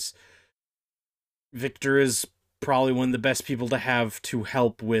 defenses. Victor is probably one of the best people to have to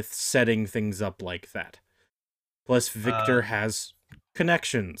help with setting things up like that. Plus, Victor has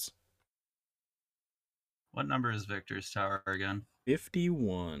connections. What number is Victor's tower again?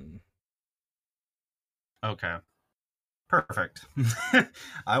 51. Okay. Perfect.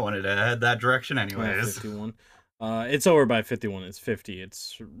 I wanted to head that direction anyways. 51. It's over by 51. It's 50.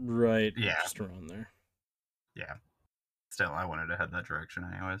 It's right just around there. Yeah. Still, I wanted to head that direction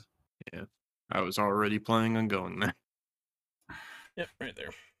anyways. Yeah. I was already planning on going there. Yep, right there.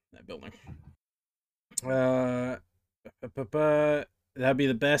 That building. That'd be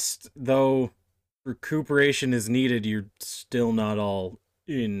the best, though recuperation is needed. You're still not all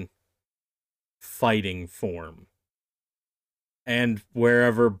in fighting form. And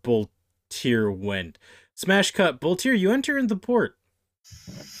wherever Boltier went. Smash cut. Boltier, you enter in the port.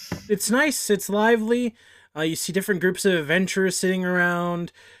 It's nice. It's lively. You see different groups of adventurers sitting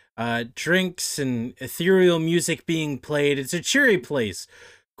around. Drinks and ethereal music being played. It's a cheery place.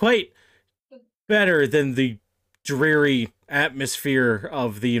 Quite better than the dreary atmosphere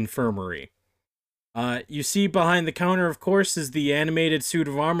of the infirmary. You see behind the counter, of course, is the animated suit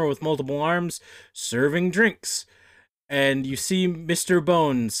of armor with multiple arms serving drinks. And you see Mr.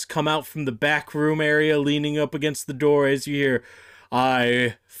 Bones come out from the back room area leaning up against the door as you hear,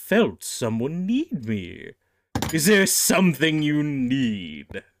 I felt someone need me. Is there something you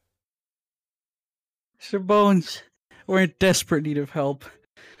need? Mr. Bones, we're in desperate need of help.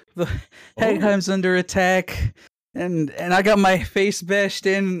 The Hagheim's under attack, and I got my face bashed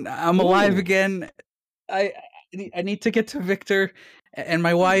in. I'm alive again. I need to get to Victor and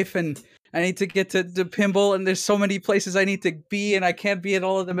my wife, and I need to get to Pimble, and there's so many places I need to be, and I can't be at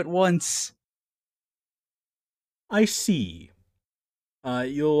all of them at once. I see.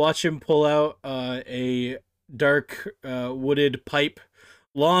 You'll watch him pull out a dark wooded pipe,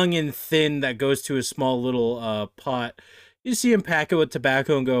 long and thin, that goes to a small little pot. You see him pack it with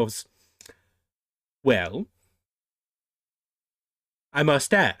tobacco and goes, well, I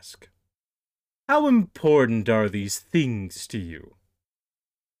must ask, how important are these things to you?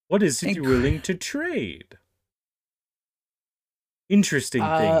 What is it you're willing to trade? Interesting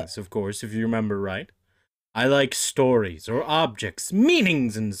things, of course, if you remember right. I like stories or objects,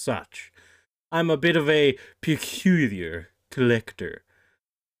 meanings and such. I'm a bit of a peculiar collector.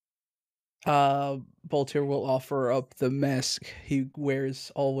 Boltier will offer up the mask he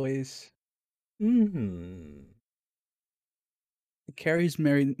wears always. Mm-hmm. It carries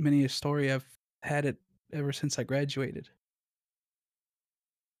many a story. I've had it ever since I graduated.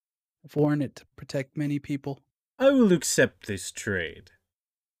 I've worn it to protect many people. I will accept this trade.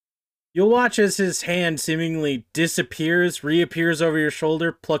 You'll watch as his hand seemingly disappears, reappears over your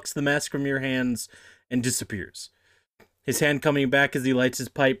shoulder, plucks the mask from your hands, and disappears. His hand coming back as he lights his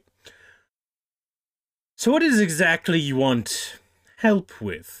pipe. So what is exactly you want help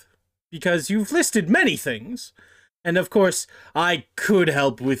with? because you've listed many things. And of course, I could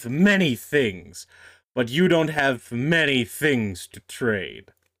help with many things, but you don't have many things to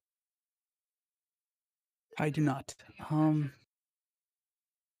trade. I do not.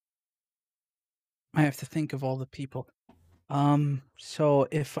 I have to think of all the people. So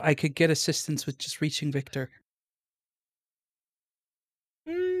if I could get assistance with just reaching Victor.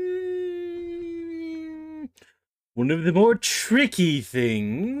 One of the more tricky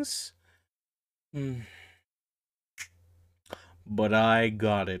things. But I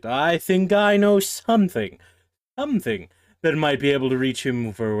got it. I think I know something that might be able to reach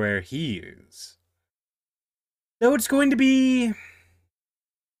him for where he is. Though it's going to be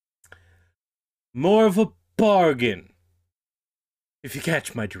more of a bargain, if you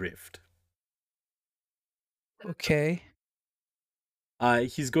catch my drift. Okay.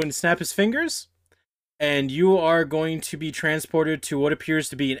 He's going to snap his fingers, and you are going to be transported to what appears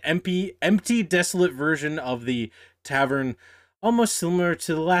to be an empty, desolate version of the tavern, almost similar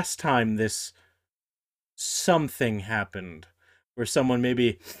to the last time this something happened, where someone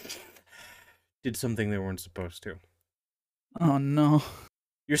maybe did something they weren't supposed to. Oh no.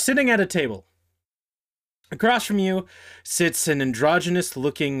 You're sitting at a table. Across from you sits an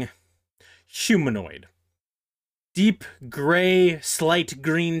androgynous-looking humanoid. Deep gray, slight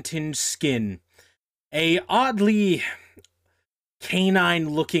green-tinged skin. A oddly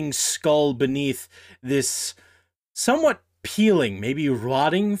canine-looking skull beneath this somewhat peeling, maybe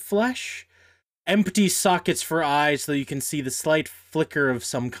rotting flesh. Empty sockets for eyes so you can see the slight flicker of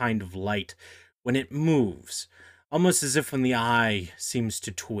some kind of light when it moves. Almost as if when the eye seems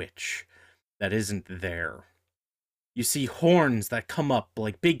to twitch. That isn't there. You see horns that come up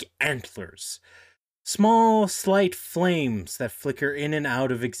like big antlers. Small, slight flames that flicker in and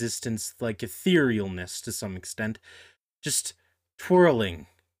out of existence like etherealness to some extent. Just twirling,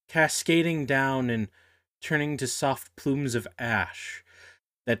 cascading down and turning to soft plumes of ash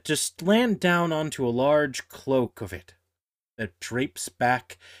that just land down onto a large cloak of it that drapes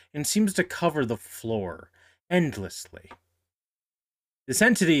back and seems to cover the floor endlessly. This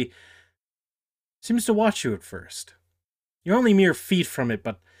entity seems to watch you at first. You're only mere feet from it,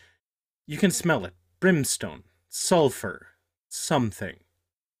 but you can smell it. Brimstone, sulfur, something.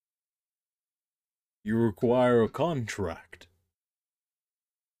 You require a contract.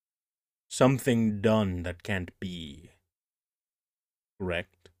 Something done that can't be.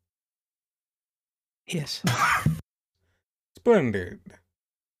 Correct? Yes. Splendid.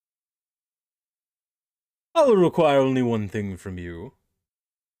 I'll require only one thing from you.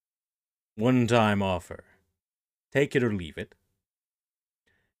 One-time offer. Take it or leave it.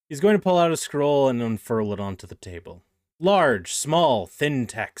 He's going to pull out a scroll and unfurl it onto the table. Large, small, thin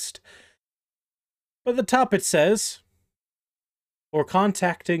text. But at the top it says, "For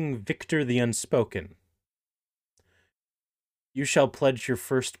contacting Victor the Unspoken, you shall pledge your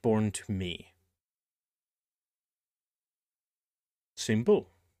firstborn to me." Simple.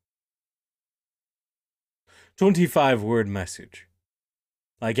 25-word message.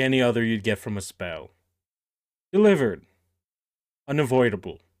 Like any other you'd get from a spell. Delivered.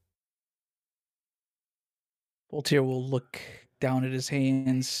 Unavoidable. Voltaire will look down at his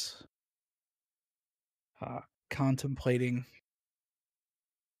hands, contemplating.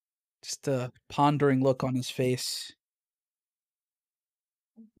 Just a pondering look on his face.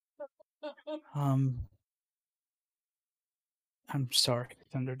 I'm sorry,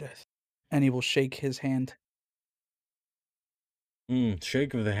 Thunderdeath. And he will shake his hand.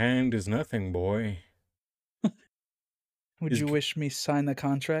 Shake of the hand is nothing, boy. Would you wish me sign the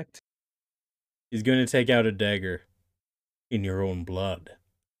contract? He's going to take out a dagger. In your own blood.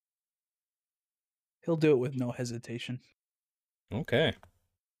 He'll do it with no hesitation. Okay.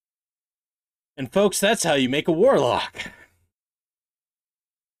 And folks, that's how you make a warlock.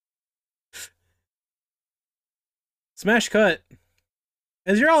 Smash cut.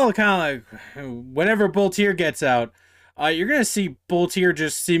 As you're all kind of like, whenever Boltier gets out, you're going to see Boltier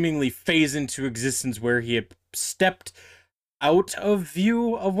just seemingly phase into existence where he had stepped out of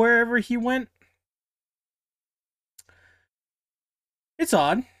view of wherever he went. It's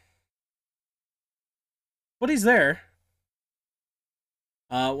odd. But he's there.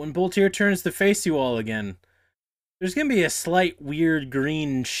 When Boltier turns to face you all again, there's going to be a slight weird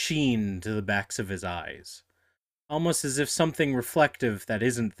green sheen to the backs of his eyes. Almost as if something reflective that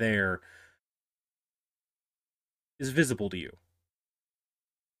isn't there is visible to you.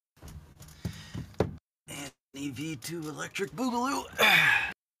 EV2 electric boogaloo.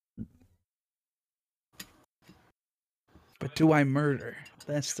 But do I murder?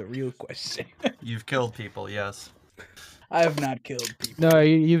 That's the real question. You've killed people, yes. I have not killed people. No,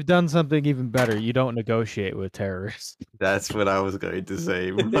 you've done something even better. You don't negotiate with terrorists. That's what I was going to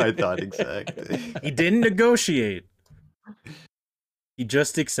say. I thought exactly. He didn't negotiate. He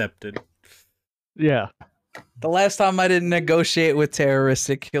just accepted. Yeah. The last time I didn't negotiate with terrorists,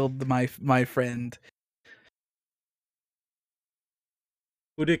 it killed my friend.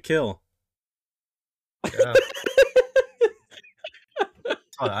 Who'd it kill? Yeah.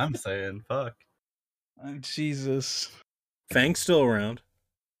 That's what I'm saying. Fuck. Jesus. Fang's still around.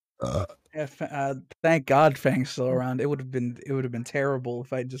 Yeah, thank God Fang's still around. It would have been terrible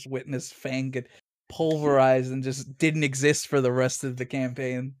if I just witnessed Fang get pulverized and just didn't exist for the rest of the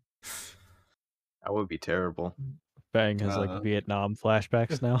campaign. That would be terrible. Fang has like Vietnam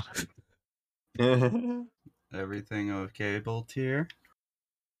flashbacks now. Everything okay, Boltier?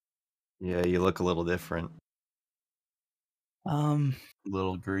 Yeah, you look a little different.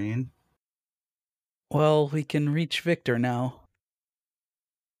 Little green. Well, we can reach Victor now.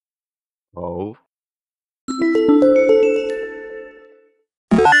 Oh.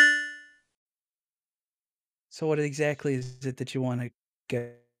 So what exactly is it that you want to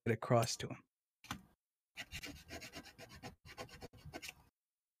get across to him?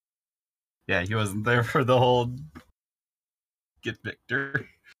 Yeah, he wasn't there for the whole get Victor.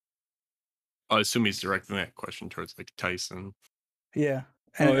 I assume he's directing that question towards like Tyson. Yeah.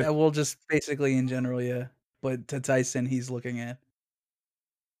 And we'll just basically in general, yeah. But to Tyson, he's looking at.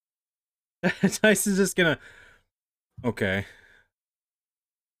 Tyson's just gonna. Okay.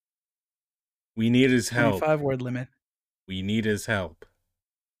 We need his help. 25-word limit. We need his help.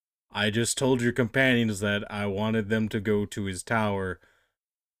 I just told your companions that I wanted them to go to his tower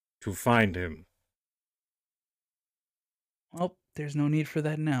to find him. Well, there's no need for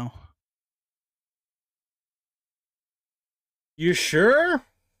that now. You sure?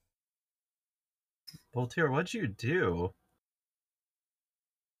 Boltier, what'd you do?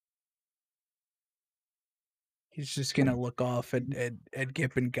 He's just gonna look off at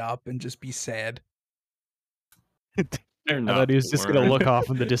Gip and Gop and just be sad. I thought he was just gonna look off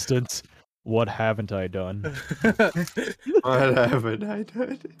in the distance. What haven't I done? What haven't I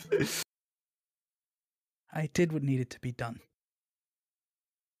done? I did what needed to be done.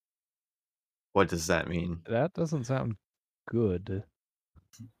 What does that mean? That doesn't sound good.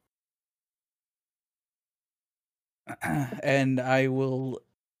 And I will,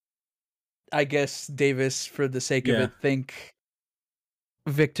 I guess, Davis, for the sake of it, think,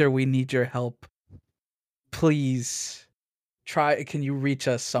 Victor, we need your help. Please, can you reach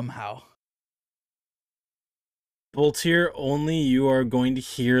us somehow? Boltier, only you are going to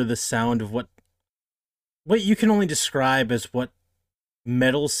hear the sound of what you can only describe as what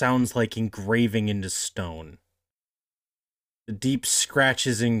metal sounds like engraving into stone. The deep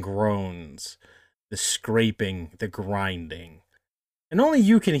scratches and groans, the scraping, the grinding. And only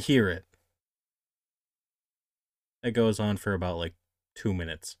you can hear it. That goes on for about, 2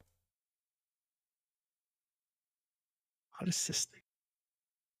 minutes. How does this thing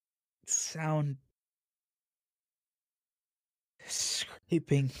sound?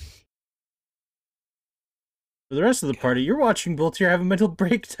 Scraping. For the rest of the party, you're watching Boltier have a mental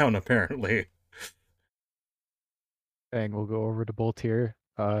breakdown, apparently. Fang will go over to Boltier,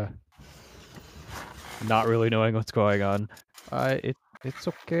 not really knowing what's going on. It's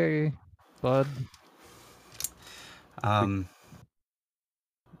okay, bud. The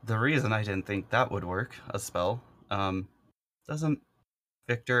reason I didn't think that would work, a spell, doesn't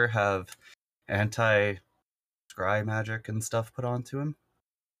Victor have anti-scry magic and stuff put onto him?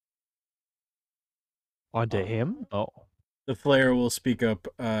 Onto him? Oh. The Flayer will speak up.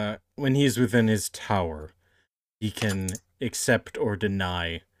 When he's within his tower, he can accept or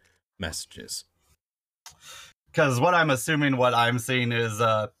deny messages. Because what I'm assuming, what I'm seeing is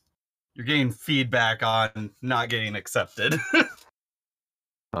you're getting feedback on not getting accepted.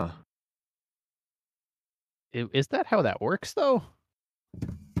 Huh. Is that how that works, though?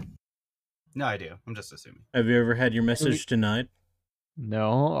 No idea. I'm just assuming. Have you ever had your message denied?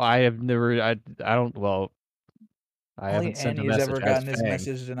 No, I have never. I don't. Well, I Only haven't sent a Annie's message. ever as gotten his Fang.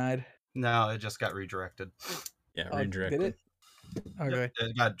 message denied. No, it just got redirected. Yeah, Oh, redirected. did it? Okay. Yep,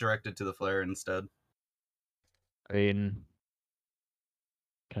 it got directed to the flare instead. I mean,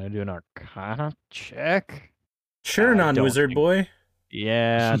 can I do an Arcana check? Sure, I non-wizard don't boy.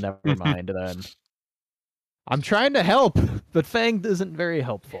 Yeah, never mind then. I'm trying to help, but Fang isn't very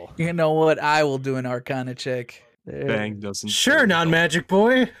helpful. You know what? I will do an Arcana check. Fang doesn't. Sure, non-magic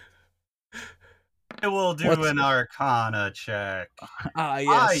boy. It will do What's- an Arcana check. Ah,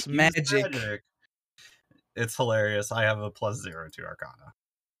 yes, use magic. It's hilarious. I have a +0 to Arcana.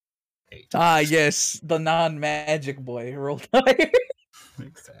 8. Ah, yes, the non-magic boy rolled higher.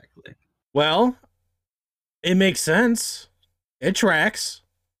 Exactly. Well, it makes sense. It tracks.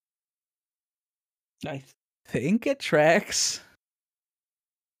 I think it tracks.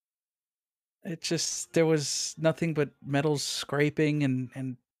 It just there was nothing but metal scraping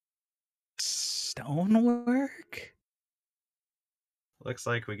and stonework. Looks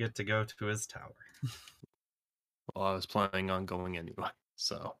like we get to go to his tower. Well, I was planning on going anyway,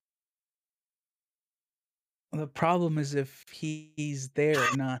 so The problem is if he's there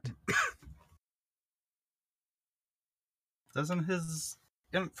or not. Doesn't his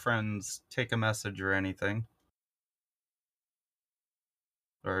imp friends take a message or anything?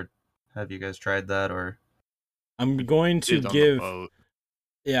 Or have you guys tried that? Or I'm going to did on the give. boat.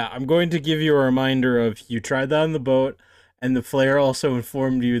 Yeah, I'm going to give you a reminder of you tried that on the boat, and the flare also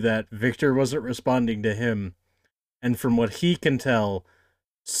informed you that Victor wasn't responding to him, and from what he can tell,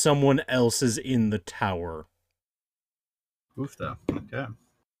 someone else is in the tower. oof, though. Okay.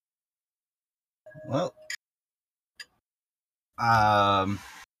 Well, I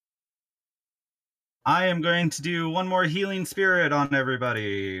am going to do one more healing spirit on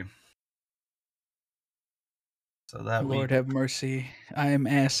everybody. So that Lord have mercy. I am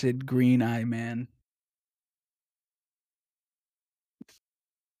acid green eye man.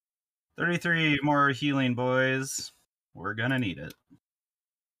 33 more healing, boys. We're gonna need it.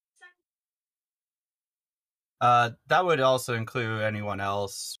 That would also include anyone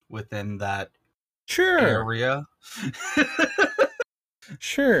else within that Sure. area.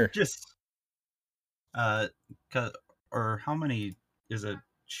 Sure. Just or how many is a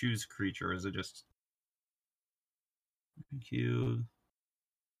choose creature? Is it just Q?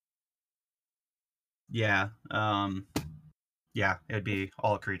 Yeah. Yeah, it'd be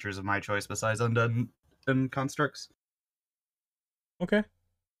all creatures of my choice besides undead and constructs. Okay.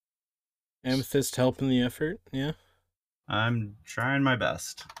 Amethyst helping the effort, yeah. I'm trying my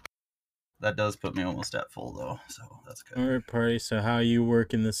best. That does put me almost at full though, so that's good. Alright, party, so how are you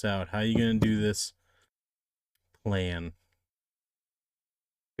working this out? How are you gonna do this plan?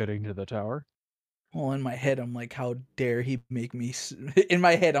 Getting to the tower. Well, in my head, I'm like, how dare he make me? In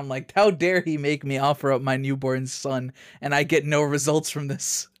my head, I'm like, how dare he make me offer up my newborn son, and I get no results from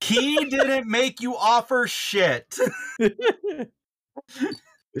this. He didn't make you offer shit.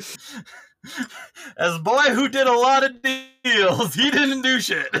 As boy who did a lot of deals, he didn't do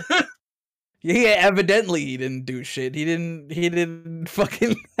shit. Yeah, evidently he didn't do shit. He didn't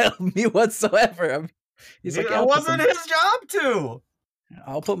fucking help me whatsoever. He's like, it wasn't his job to.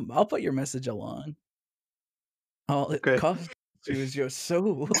 I'll put your message along. All it costs you is your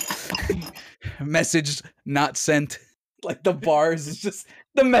soul. Message not sent. Like the bars is just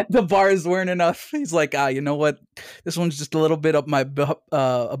the bars weren't enough. He's like, you know what? This one's just a little bit up my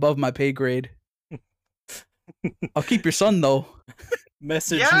above my pay grade. I'll keep your son though.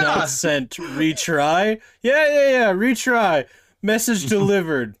 Message not sent. Retry. Yeah. Retry. Message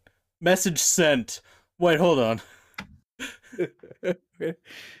delivered. Message sent. Wait, hold on.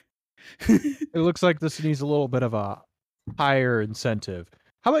 It looks like this needs a little bit of a higher incentive.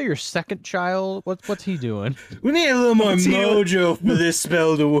 How about your second child? What's he doing? We need a little more mojo for this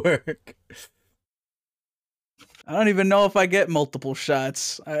spell to work. I don't even know if I get multiple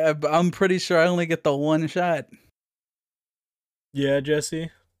shots. I'm pretty sure I only get the one shot. Yeah,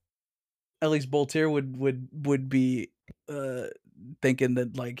 Jesse. At least Boltier would be thinking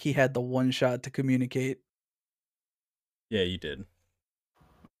that like he had the one shot to communicate. Yeah, you did.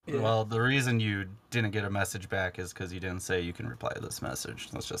 Yeah. Well, the reason you didn't get a message back is because you didn't say you can reply to this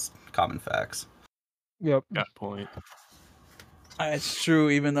message. That's just common facts. Yep. Got point. It's true,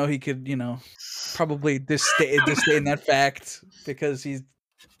 even though he could, probably disdain that fact because he's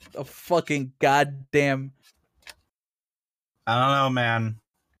a fucking goddamn. I don't know, man.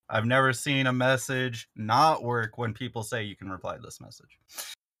 I've never seen a message not work when people say you can reply to this message.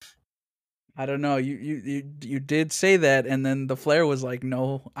 I don't know. You did say that, and then the flare was like,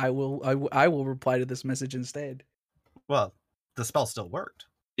 "No, I will reply to this message instead." Well, the spell still worked.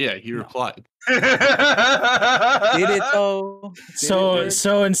 Yeah, he replied. Did it though?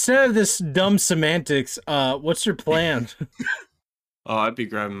 So instead of this dumb semantics, what's your plan? Oh, I'd be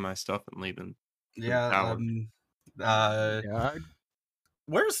grabbing my stuff and leaving. Yeah. Yeah.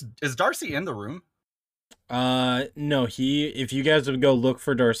 Is Darcy in the room? No, if you guys would go look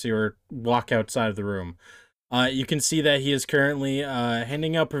for Darcy or walk outside of the room, you can see that he is currently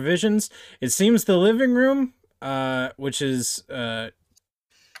handing out provisions. It seems the living room, which is kind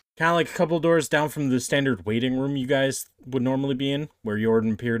of like a couple doors down from the standard waiting room you guys would normally be in, where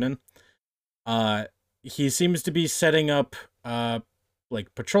Jordan peered in. He seems to be setting up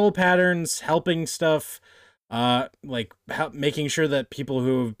like patrol patterns, helping stuff, like making sure that people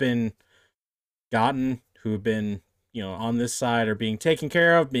who have been on this side are being taken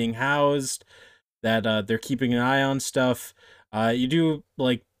care of, being housed, that they're keeping an eye on stuff. You do,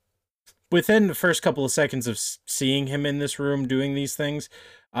 like, within the first couple of seconds of seeing him in this room doing these things,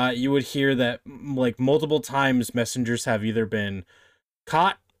 you would hear that, like, multiple times messengers have either been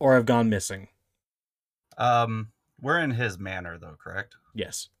caught or have gone missing. We're in his manor, though, correct?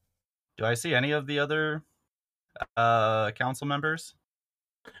 Yes. Do I see any of the other council members?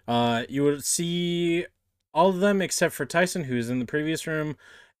 You would see all of them except for Tyson, who's in the previous room,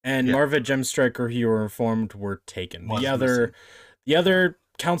 and Marva Gemstriker, who you were informed were taken. The other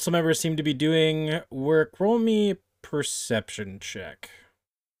council members seem to be doing work. Roll me a perception check.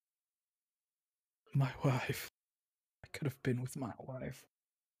 My wife. I could have been with my wife.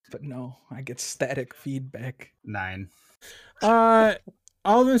 But no, I get static feedback. 9. All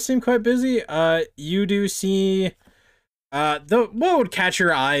of them seem quite busy. You do see what would catch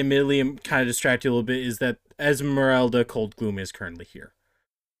your eye immediately and kind of distract you a little bit is that Esmeralda Coldgloom is currently here.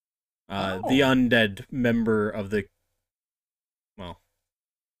 The undead member of the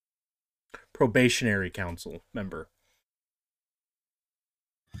probationary council member.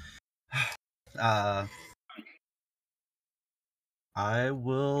 I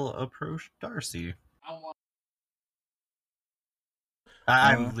will approach Darcy.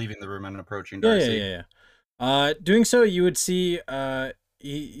 I'm leaving the room and approaching Darcy. Yeah. Doing so, you would see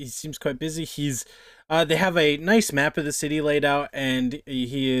he seems quite busy. They have a nice map of the city laid out, and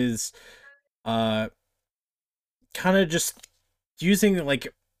he is kind of just using,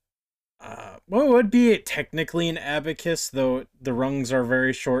 like, what would be technically an abacus, though the rungs are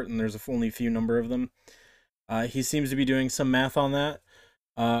very short and there's only a few number of them. He seems to be doing some math on that.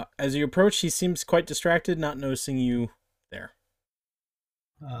 As you approach, he seems quite distracted, not noticing you there.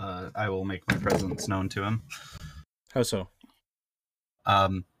 I will make my presence known to him. How so?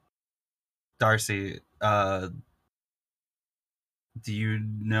 Darcy, do you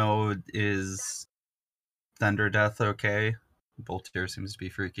know, is Thunder Death okay? Boltier seems to be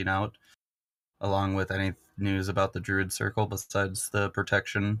freaking out. Along with any news about the Druid Circle besides the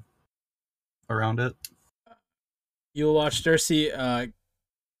protection around it. You'll watch Darcy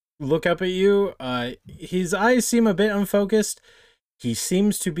look up at you. His eyes seem a bit unfocused. He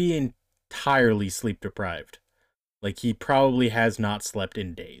seems to be entirely sleep deprived. Like, he probably has not slept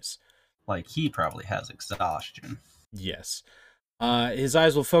in days. Like, he probably has exhaustion. Yes. His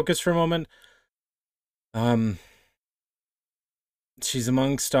eyes will focus for a moment. She's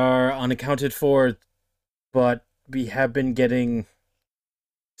amongst our unaccounted for, but we have been getting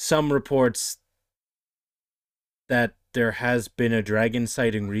some reports that there has been a dragon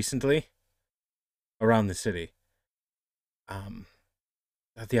sighting recently around the city.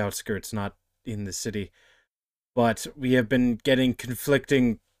 At the outskirts, not in the city. But we have been getting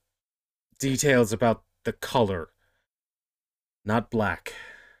conflicting details about the color. Not black.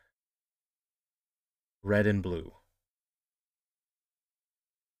 Red and blue.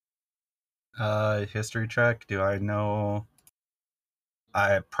 History check. Do I know?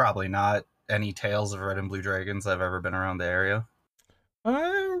 Probably not. Any tales of red and blue dragons that have ever been around the area?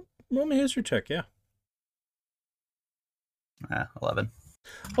 Roll me a history check, yeah. 11.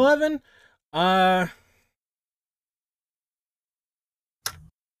 11? Probably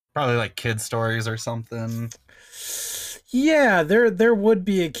like kid stories or something. Yeah, there would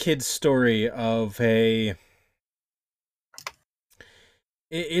be a kid's story of a...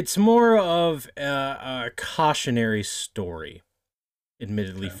 It's more of a cautionary story,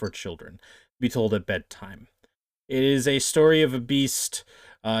 admittedly, for children, to be told at bedtime. It is a story of a beast,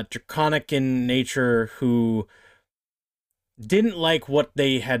 draconic in nature, who didn't like what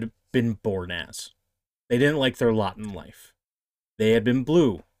they had been born as. They didn't like their lot in life. They had been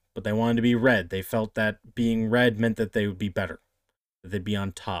blue, but they wanted to be red. They felt that being red meant that they would be better, that they'd be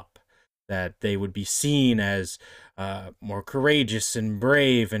on top, that they would be seen as more courageous and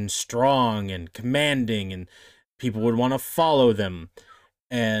brave and strong and commanding, and people would want to follow them.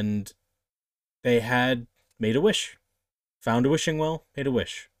 And they had made a wish, found a wishing well, made a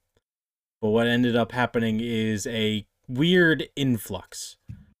wish. But what ended up happening is a weird influx.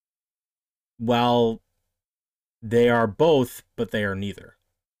 While they are both, but they are neither.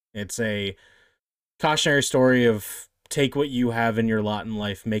 It's a cautionary story of take what you have in your lot in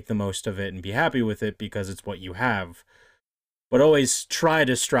life, make the most of it, and be happy with it because it's what you have. But always try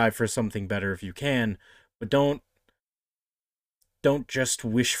to strive for something better if you can, but don't just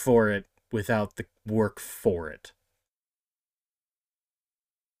wish for it without the work for it.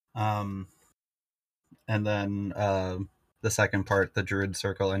 And then the second part, the Druid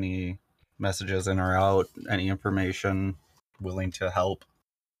Circle, any messages in or out, any information, willing to help?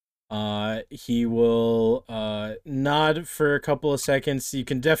 He will nod for a couple of seconds. You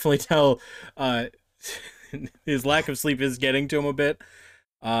can definitely tell his lack of sleep is getting to him a bit.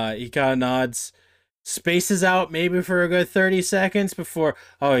 He kind of nods, spaces out maybe for a good 30 seconds before,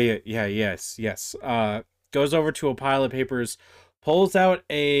 oh yeah, yes. Goes over to a pile of papers, pulls out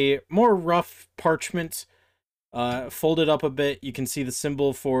a more rough parchment, folded up a bit. You can see the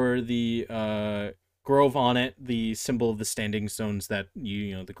symbol for the grove on it, the symbol of the standing stones that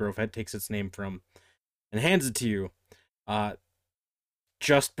you know the grove head takes its name from, and hands it to you.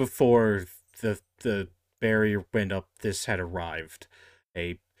 Just before the barrier went up, this had arrived.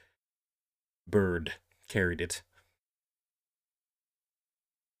 A bird carried it.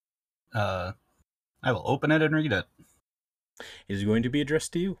 I will open it and read it. It is going to be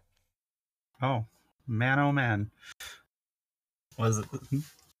addressed to you. Oh man. Was it?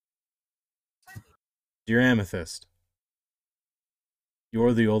 Dear Amethyst,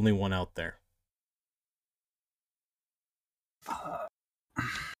 you're the only one out there.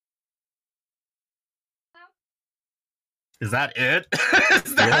 Is that it?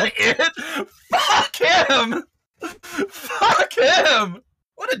 Is that it? Fuck him! Fuck him!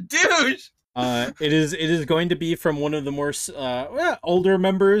 What a douche! It is going to be from one of the more older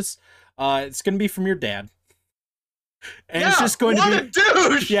members. It's going to be from your dad. And it's just going to be a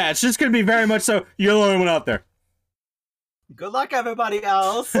douche! Yeah, it's just going to be very much so. You're the only one out there. Good luck, everybody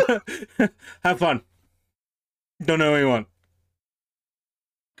else. Have fun. Don't know anyone.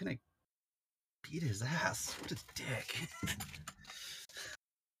 Gonna beat his ass. What a dick.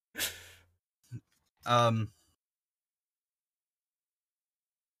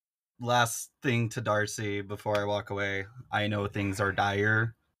 Last thing to Darcy before I walk away. I know things are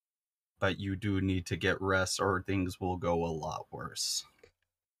dire, but you do need to get rest or things will go a lot worse.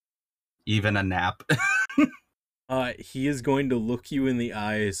 Even a nap. He is going to look you in the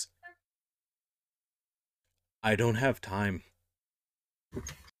eyes. I don't have time.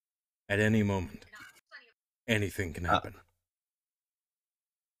 At any moment, anything can happen.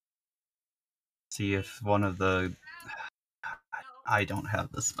 See if one of the... I don't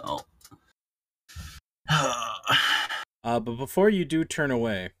have the spell. But before you do turn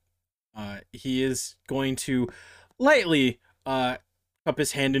away, he is going to lightly cup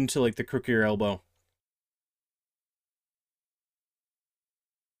his hand into like the crook of your elbow.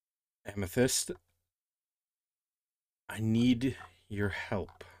 Amethyst, I need your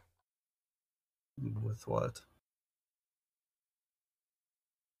help. With what?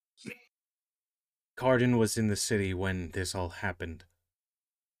 Cardin was in the city when this all happened.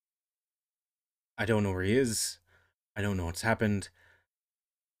 I don't know where he is. I don't know what's happened.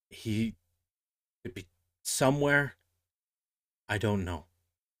 He could be somewhere. I don't know.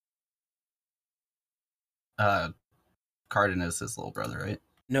 Cardin is his little brother, right?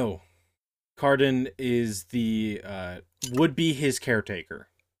 No. Cardin is the would be his caretaker.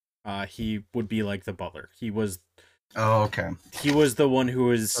 He would be like the butler. He was Oh, okay. He was the one who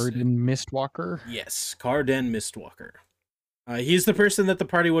was Cardin Mistwalker? Yes, Cardin Mistwalker. He's the person that the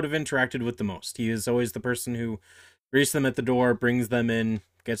party would have interacted with the most. He is always the person who greets them at the door, brings them in,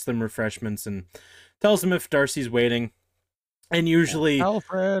 gets them refreshments, and tells them if Darcy's waiting. And usually,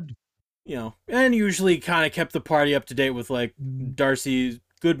 Alfred, and usually kind of kept the party up to date with like Darcy's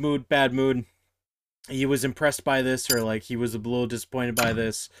good mood, bad mood. He was impressed by this, or like he was a little disappointed by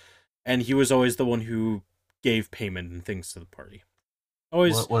this, and he was always the one who gave payment and things to the party.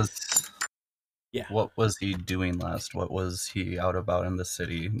 Always. What was he doing last? What was he out about in the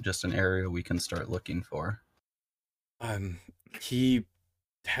city? Just an area we can start looking for. He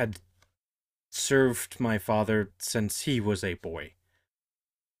had served my father since he was a boy.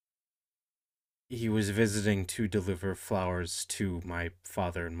 He was visiting to deliver flowers to my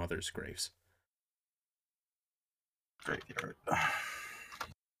father and mother's graves. Graveyard.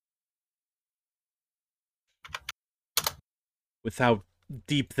 With how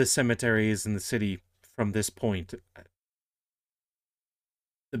deep the cemetery is in the city from this point,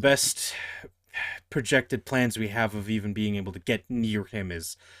 the best projected plans we have of even being able to get near him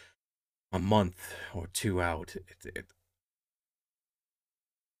is a month or two out.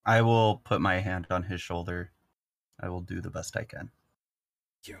 I will put my hand on his shoulder. I will do the best I can.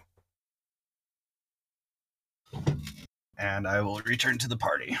 Thank you. And I will return to the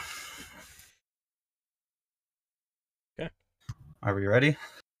party. Okay. Are we ready?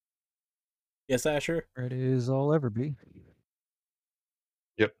 Yes, Asher? ready as I'll ever be.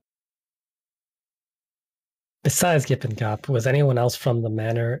 Yep. Besides Gip and Gop, was anyone else from the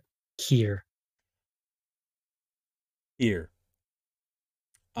manor here? here.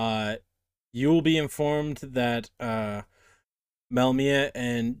 You will be informed that Melmia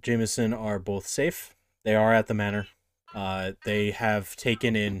and Jameson are both safe. They are at the manor. They have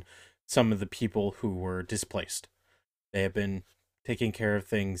taken in some of the people who were displaced. They have been taking care of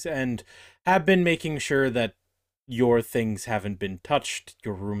things and have been making sure that your things haven't been touched,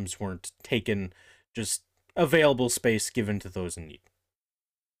 your rooms weren't taken, just available space given to those in need.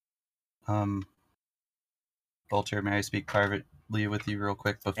 Vulture, may I speak privately with you real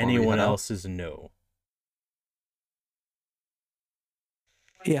quick before we Anyone head out? else is no.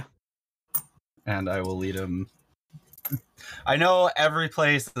 Yeah. And I will lead him. I know every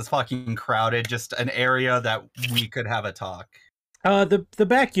place is fucking crowded, just an area that we could have a talk. The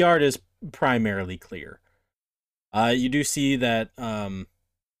backyard is primarily clear. You do see that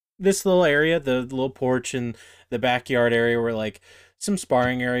this little area, the little porch and the backyard area where like some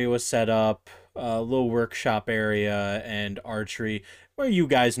sparring area was set up, a little workshop area and archery, where you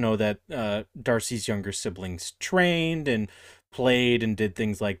guys know that Darcy's younger siblings trained and played and did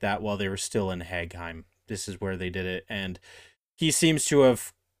things like that while they were still in Hagheim. This is where they did it, and he seems to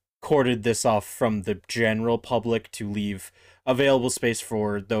have corded this off from the general public to leave available space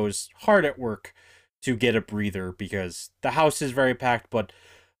for those hard at work to get a breather, because the house is very packed. But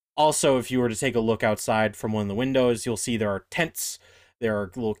also, if you were to take a look outside from one of the windows, you'll see there are tents, there are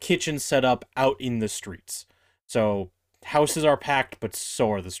little kitchens set up out in the streets. So houses are packed, but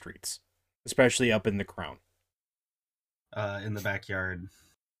so are the streets, especially up in the Crown. In the backyard.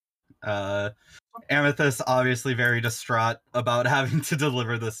 Amethyst obviously very distraught about having to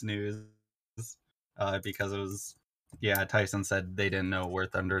deliver this news. Because it was, yeah, Tyson said they didn't know where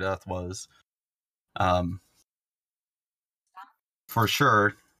Thunderdeath was. For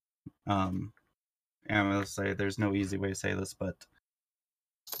sure. Amethyst say there's no easy way to say this, but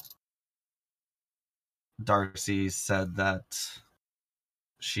Darcy said that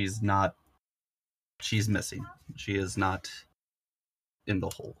she's missing. She is not in the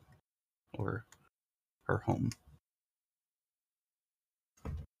hole or her home.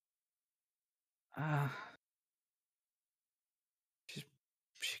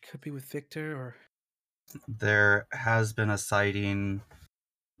 She could be with Victor, or There has been a sighting,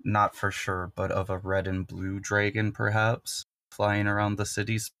 not for sure, but of a red and blue dragon, perhaps, flying around the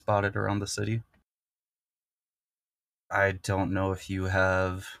city, spotted around the city. I don't know if you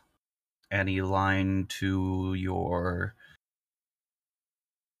have any line to your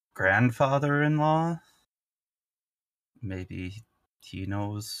grandfather-in-law. Maybe he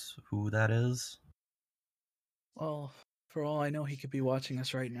knows who that is. well, for all I know, he could be watching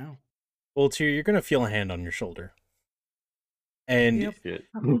us right now. Well, Tyr, you're going to feel a hand on your shoulder. And Yep.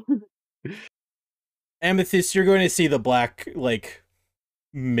 Amethyst, you're going to see the black, like,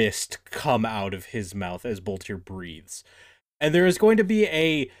 mist come out of his mouth as Boltier breathes. And there is going to be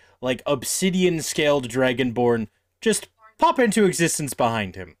a, like, obsidian-scaled dragonborn just pop into existence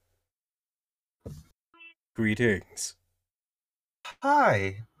behind him. Greetings.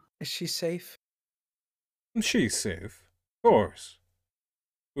 Hi. Is she safe? She's safe. Of course.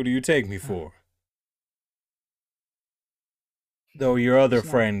 Who do you take me for? Though your other It's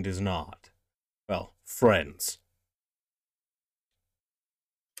not- friend is not. Well, friends.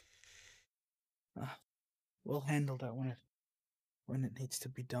 We'll handle that when it needs to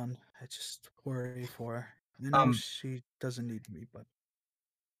be done. I just worry for her. I know she doesn't need me, but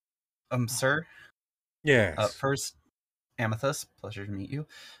Sir? Yes. First, Amethyst, pleasure to meet you.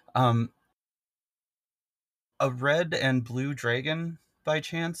 A red and blue dragon, by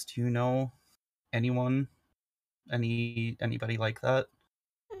chance? Do you know anyone? Anybody like that?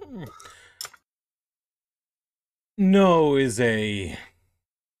 No is a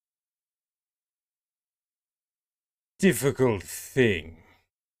difficult thing.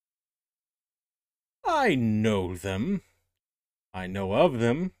 I know them. I know of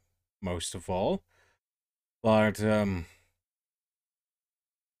them, most of all. But,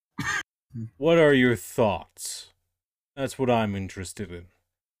 what are your thoughts? That's what I'm interested in.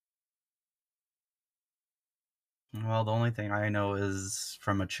 Well, the only thing I know is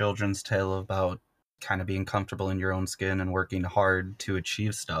from a children's tale about kind of being comfortable in your own skin and working hard to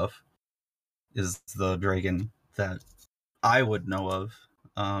achieve stuff is the dragon that I would know of.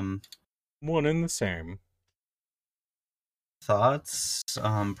 One and the same. Thoughts?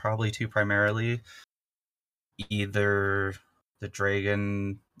 Probably two primarily. Either the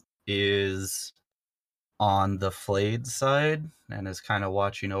dragon is on the flayed side and is kind of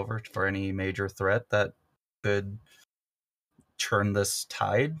watching over for any major threat that could turn this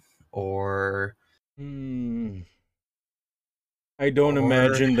tide, or I don't Or-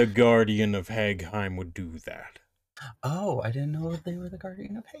 imagine the Guardian of Hagheim would do that. Oh, I didn't know they were the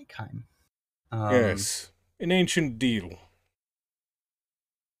guardian of Hagheim. Yes, an ancient deal.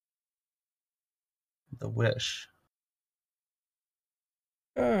 The wish.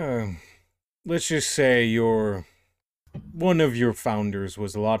 Let's just say one of your founders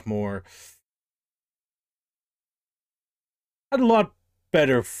was had a lot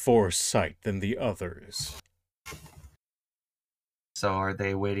better foresight than the others. So are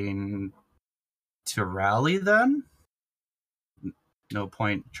they waiting to rally then? No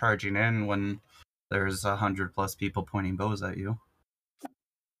point charging in when there's 100+ people pointing bows at you.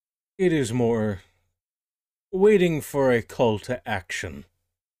 It is more waiting for a call to action,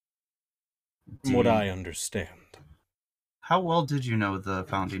 from what I understand. How well did you know the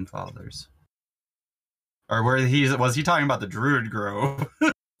founding fathers? Or was he talking about the Druid Grove?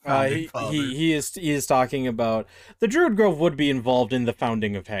 He is talking about the Druid Grove would be involved in the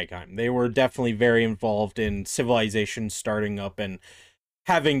founding of Hagheim. They were definitely very involved in civilization starting up and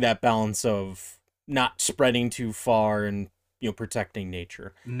having that balance of not spreading too far and protecting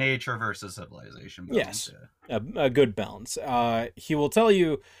nature. Nature versus civilization balance. Yes, a good balance. He will tell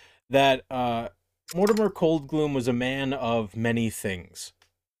you that Mortimer Coldgloom was a man of many things,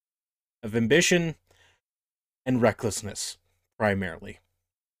 of ambition and recklessness, primarily.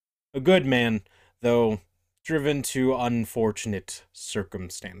 A good man, though driven to unfortunate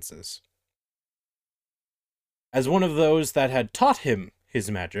circumstances. As one of those that had taught him his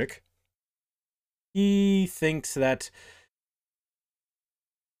magic, he thinks that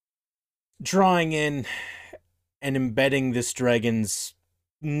drawing in and embedding this dragon's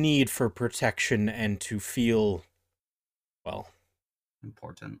need for protection and to feel, well,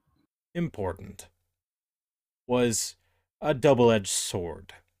 important was a double-edged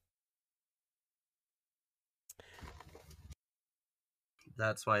sword.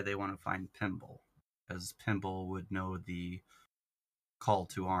 That's why they want to find Pimble, because Pimble would know the call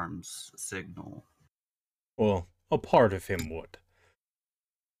to arms signal. Well, a part of him would.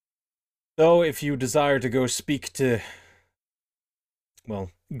 Though, if you desire to go speak to,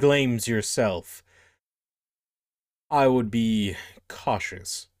 Glames yourself, I would be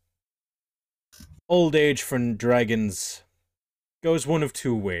cautious. Old age for dragons goes one of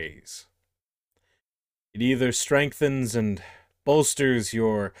two ways. It either strengthens and bolsters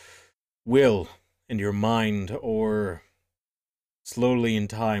your will and your mind, or slowly in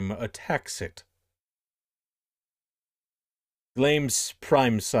time attacks it. Glame's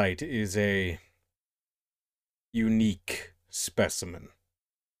prime sight is a unique specimen.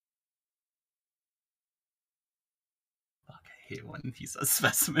 Fuck, I hate when he says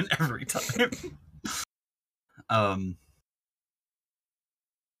specimen every time.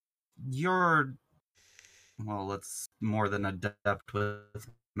 You're, let's more than adept with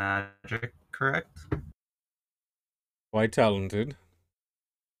magic, correct? Quite talented.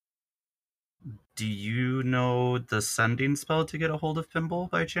 Do you know the sending spell to get a hold of Pimble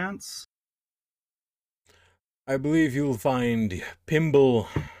by chance? I believe you'll find Pimble,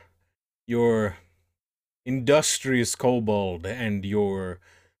 your industrious kobold, and your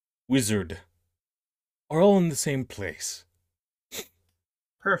wizard are all in the same place.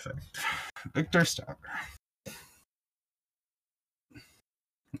 Perfect. Victor Starr.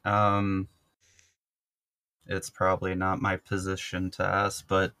 It's probably not my position to ask,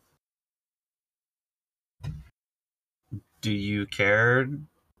 but do you care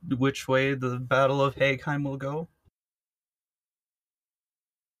which way the Battle of Hagheim will go?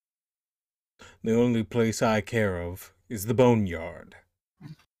 The only place I care of is the boneyard.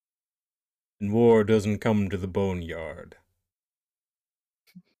 And war doesn't come to the boneyard.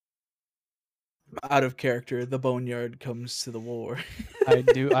 Out of character, the boneyard comes to the war.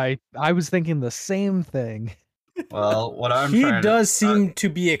 I was thinking the same thing. Well, what I'm He does seem to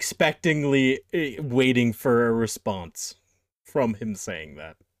be expectingly waiting for a response from him saying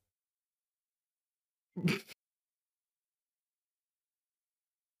that.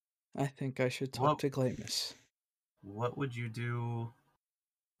 I think I should talk to Glamis. What would you do?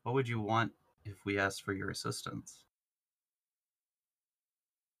 What would you want if we asked for your assistance?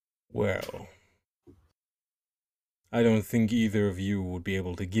 Well, I don't think either of you would be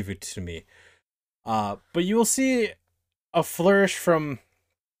able to give it to me. But you will see a flourish from...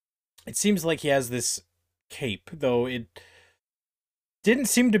 It seems like he has this cape, though it didn't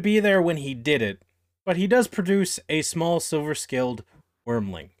seem to be there when he did it. But he does produce a small silver-scaled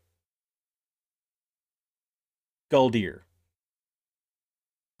wormling. Guldir.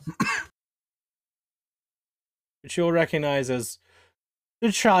 Which you'll recognize as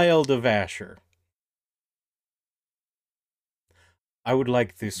the child of Asher. I would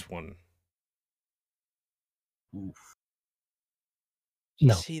like this one. Oof.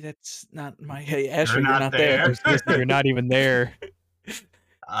 No. See, that's not my. Hey, Asher, you're not not there. there. I was gonna say, you're not even there.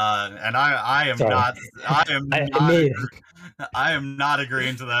 And I am Sorry. not. I am I not. made I am not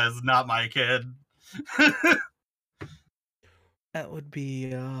agreeing to that. It's not my kid. That would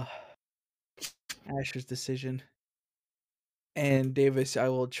be Asher's decision. And Davis, I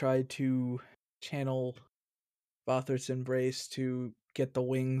will try to channel Bothart's embrace to get the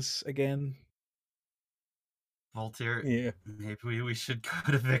wings again. Voltaire, Yeah. maybe we should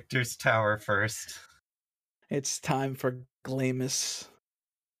go to Victor's tower first. It's time for Glamis.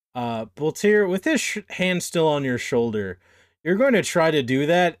 Voltaire, with this hand still on your shoulder, you're going to try to do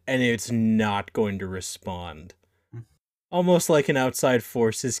that, and it's not going to respond. Almost like an outside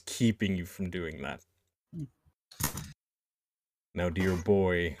force is keeping you from doing that. Now, dear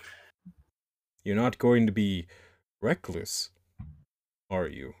boy, you're not going to be reckless, are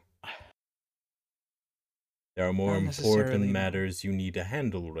you? There are more Not important necessarily, no. matters you need to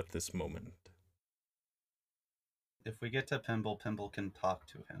handle at this moment. If we get to Pimble, Pimble can talk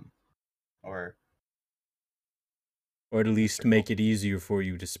to him. Or Or at least make it easier for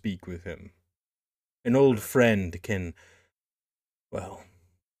you to speak with him. An old friend can, well,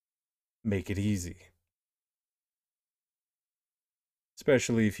 make it easy.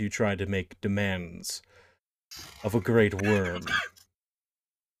 Especially if you try to make demands of a great worm.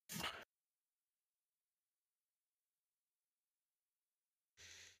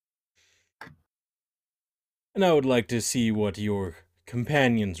 And I would like to see what your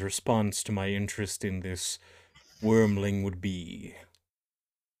companion's response to my interest in this wormling would be.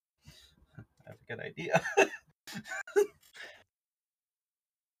 I have a good idea.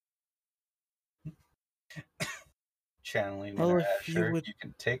 Channeling Well, inner if you Asher, would- you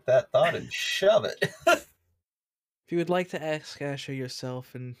can take that thought and shove it. If you would like to ask Asher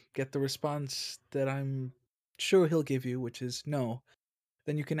yourself and get the response that I'm sure he'll give you, which is no,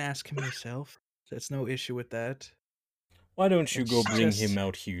 then you can ask him yourself. There's no issue with that. Why don't you go It's bring just- him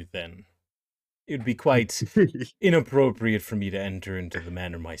out here then? It would be quite inappropriate for me to enter into the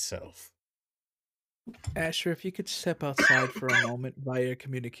manor myself. Asher, if you could step outside for a moment via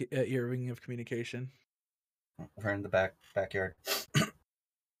your ring of communication. We're in the backyard.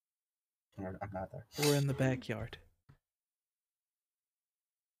 I'm not there. We're in the backyard.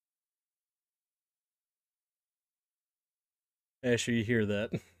 Asher, you hear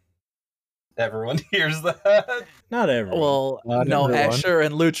that? Everyone hears that. Not everyone. Well, Not no, everyone. Asher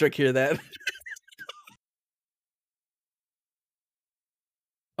and Lutrick hear that.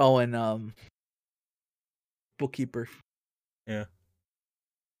 Oh, and Bookkeeper. Yeah.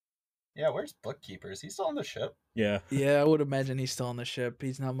 Yeah, where's Bookkeeper? Is he still on the ship? Yeah. Yeah, I would imagine he's still on the ship.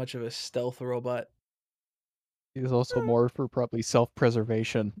 He's not much of a stealth robot. He's also more for probably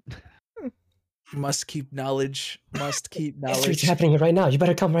self-preservation. Must keep knowledge. Must keep History's knowledge. happening right now. You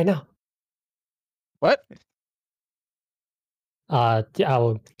better come right now. What? Yeah, I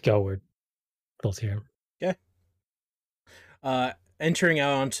will go. We're both here. Entering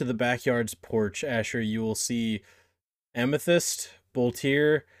out onto the backyard's porch, Asher, you will see Amethyst,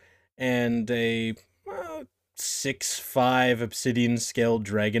 Boltier, and a 6'5" obsidian-scaled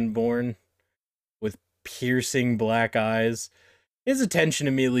dragonborn with piercing black eyes. His attention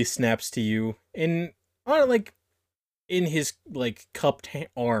immediately snaps to you. In his cupped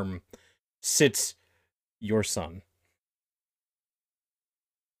arm sits your son.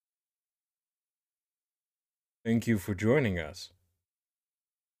 Thank you for joining us.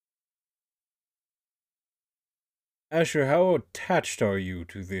 Asher, how attached are you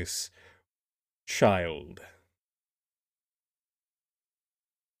to this child?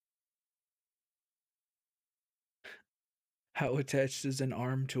 How attached is an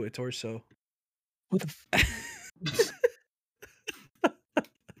arm to a torso? What the?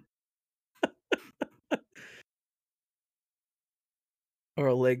 Or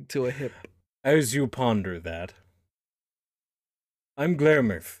a leg to a hip? As you ponder that, I'm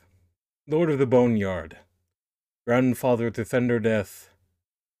Glarmouth, Lord of the Boneyard, grandfather to Thunderdeath.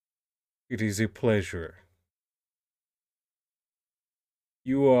 It is a pleasure.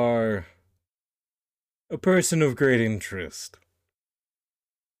 You are a person of great interest.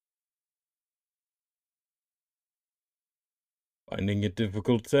 Finding it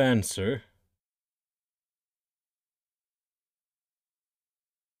difficult to answer.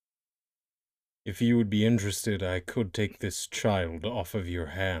 If you would be interested, I could take this child off of your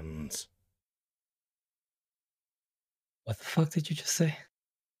hands. What the fuck did you just say?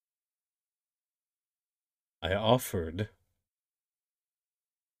 I offered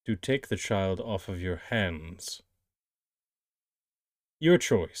to take the child off of your hands. Your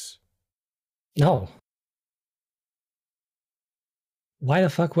choice. No. Why the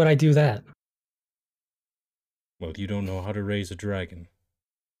fuck would I do that? Well, you don't know how to raise a dragon.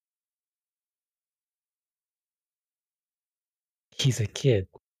 He's a kid.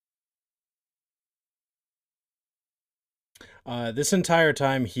 This entire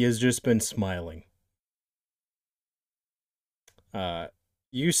time, he has just been smiling.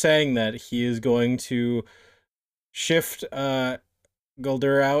 You saying that he is going to shift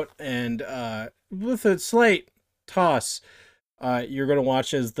Guldur out, and with a slight toss, you're going to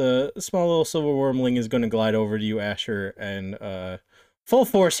watch as the small little silver wormling is going to glide over to you, Asher, and full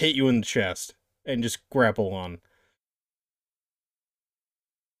force hit you in the chest and just grapple on.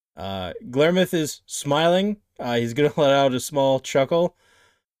 Glarmith is smiling. He's going to let out a small chuckle.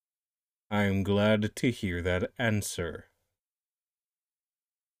 I'm glad to hear that answer.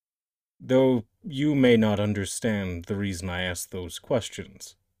 Though you may not understand the reason I ask those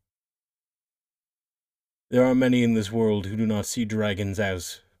questions. There are many in this world who do not see dragons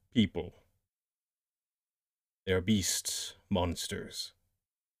as people. They are beasts, monsters.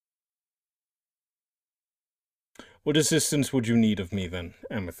 What assistance would you need of me then,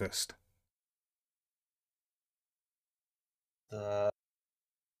 Amethyst? God,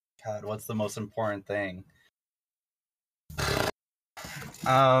 what's the most important thing?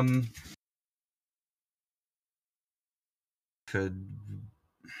 Could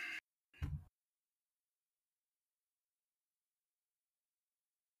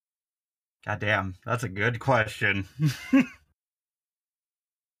Goddamn, that's a good question.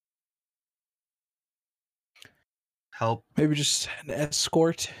 Help. Maybe just an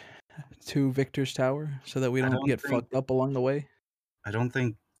escort to Victor's tower so that we don't get fucked up along the way. I don't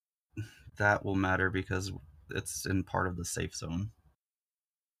think that will matter because it's in part of the safe zone,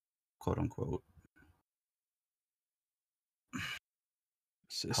 quote unquote.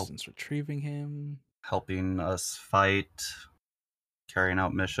 Assistance retrieving him, helping us fight, carrying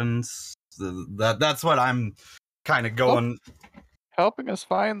out missions. That's what I'm kind of going. Helping us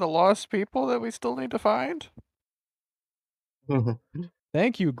find the lost people that we still need to find.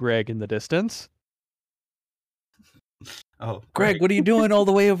 Thank you, Greg, in the distance. Oh, Greg, what are you doing all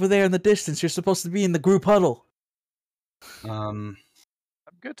the way over there in the distance? You're supposed to be in the group huddle. I'm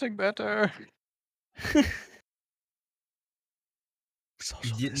getting better.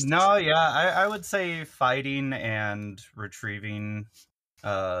 No, yeah, I would say fighting and retrieving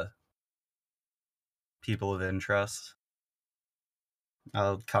people of interest.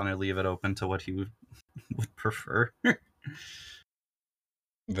 I'll kind of leave it open to what he would prefer.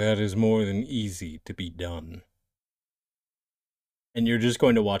 That is more than easy to be done. And you're just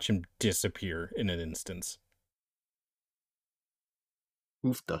going to watch him disappear in an instance.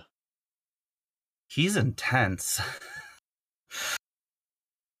 Oofta. He's intense.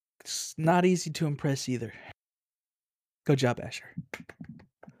 It's not easy to impress either. Good job, Asher.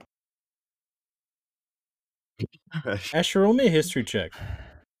 Asher, roll me a history check.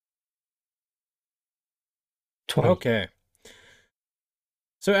 20. Okay.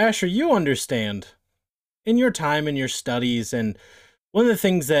 So, Asher, you understand, in your time, in your studies, and one of the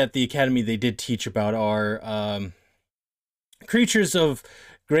things that the Academy they did teach about are creatures of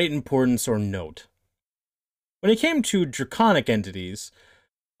great importance or note. When it came to draconic entities,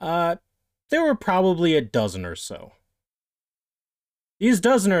 there were probably a dozen or so. These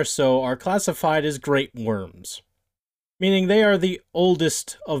dozen or so are classified as great worms, meaning they are the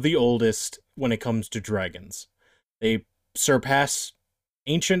oldest of the oldest when it comes to dragons. They surpass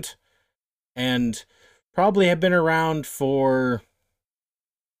ancient and probably have been around for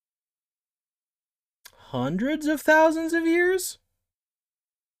hundreds of thousands of years.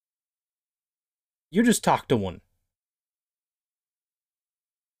 You just talked to one.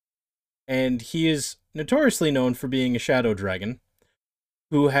 And he is notoriously known for being a shadow dragon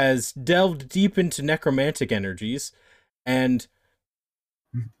who has delved deep into necromantic energies and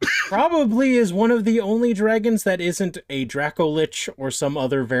probably is one of the only dragons that isn't a Dracolich or some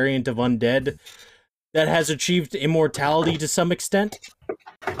other variant of undead that has achieved immortality to some extent.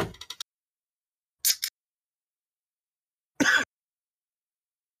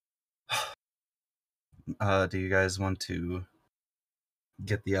 Do you guys want to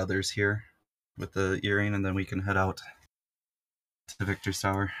get the others here with the earring, and then we can head out to Victor's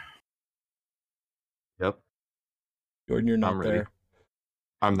Tower? Yep. Jordan, you're not I'm ready. there.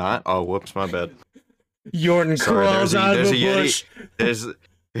 I'm not? Oh, whoops, my bad. Jordan crawls out of the bush.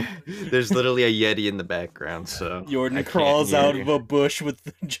 There's literally a Yeti in the background, so... Jordan crawls out of a bush with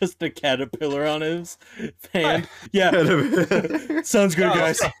just a caterpillar on his hand. Yeah. Sounds good,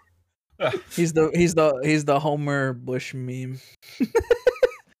 guys. He's the Homer Bush meme.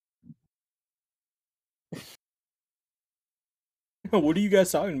 What are you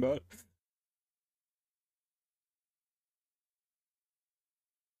guys talking about?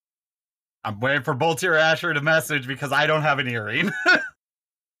 I'm waiting for Boltier Asher to message because I don't have an earring.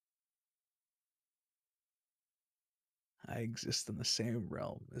 I exist in the same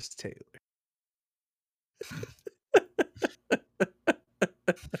realm as Taylor.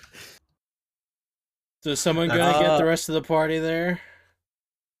 So is someone gonna get the rest of the party there?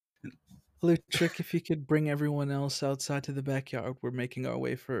 Lutrick, if you could bring everyone else outside to the backyard, we're making our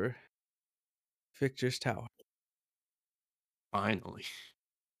way for Victor's tower. Finally.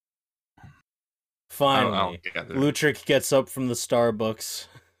 Finally, gather. Lutrick gets up from the Starbucks.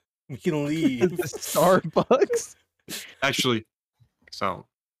 We can leave. Starbucks? Actually, so I don't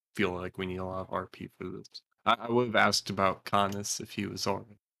feel like we need a lot of RP for this. I would have asked about Canis if he was alright.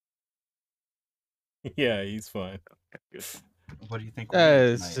 Yeah, he's fine. Okay, good. What do you think?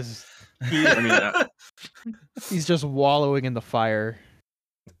 It's just, he's just wallowing in the fire.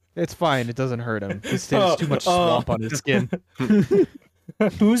 It's fine. It doesn't hurt him. There's too much swamp on his skin.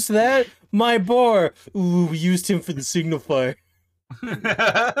 Who's that? My boar. Ooh, we used him for the signal fire.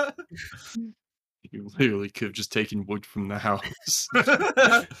 You literally could have just taken wood from the house.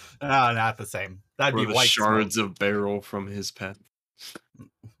 No, not the same. That'd or be the white shards smoke. of barrel from his pen.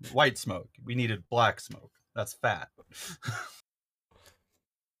 White smoke. We needed black smoke. That's fat.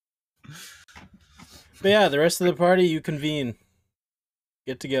 But yeah, the rest of the party, you convene.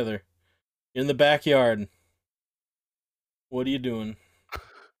 Get together. In the backyard. What are you doing?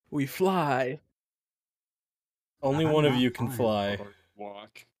 We fly. Only I'm one of not you can flying. fly. Or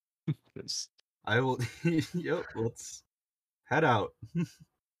walk. 'Cause I will. Yep. Let's head out.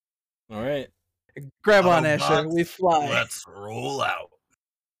 All right. Grab on, Oh, Asher. God. We fly. Let's roll out.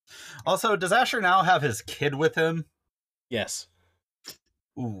 Also, does Asher now have his kid with him? Yes.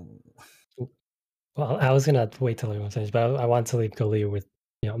 Ooh. Well, I was gonna wait till everyone finished, but I want to leave Galia with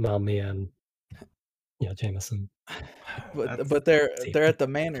Malmi and Jameson. But they're at the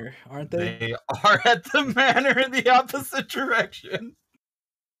manor, aren't they? They are at the manor in the opposite direction.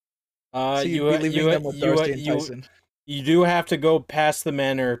 So you'd be leaving them with Darcy and Tyson. You do have to go past the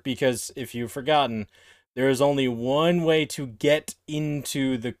manor because if you've forgotten, there is only one way to get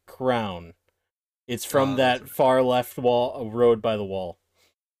into the crown. It's from that far left wall road by the wall.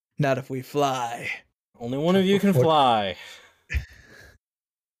 Not if we fly. Only one of you can fly.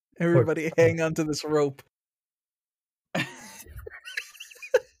 Everybody hang on to this rope.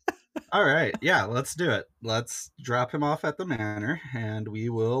 All right, yeah, let's do it. Let's drop him off at the manor, and we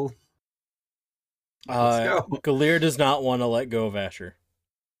will. Let's go. Galir does not want to let go of Asher.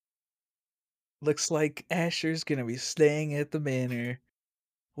 Looks like Asher's gonna be staying at the manor.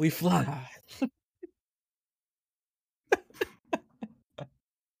 We fly.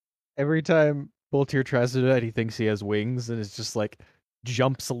 Every time Boltier tries to do that, he thinks he has wings and it's just like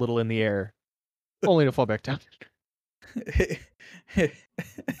jumps a little in the air, only to fall back down.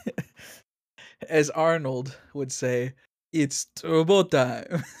 As Arnold would say, it's turbo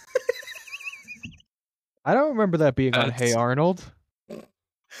time. I don't remember that being on Hey Arnold.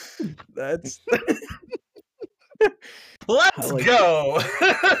 That's Let's go.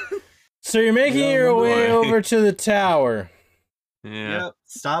 So you're making your way over to the tower. Yeah. Yep,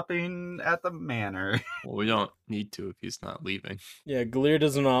 stopping at the manor. Well, we don't need to if he's not leaving. Yeah, Galir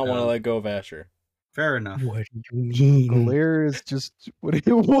does not want to let go of Asher. Fair enough. What do you mean? Galir is just what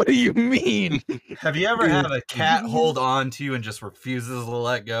do you mean? Have you ever had a cat hold on to you and just refuses to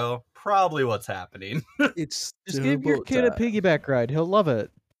let go? Probably what's happening. It's Just give your kid a piggyback ride. He'll love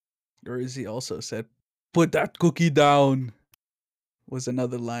it. Or as he also said, put that cookie down. Was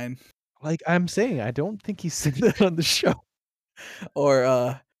another line. Like I'm saying, I don't think he said that on the show.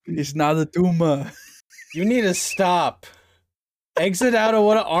 Or it's not a tumor. You need to stop. Exit out of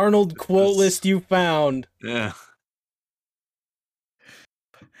what Arnold quote list you found. Yeah.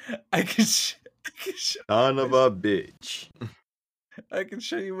 I can Son of a bitch. I can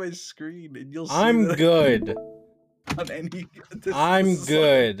show you my screen and you'll see. I'm that good. on any. I'm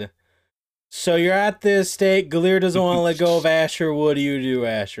good. So you're at the estate. Galir doesn't want to let go of Asher. What do you do,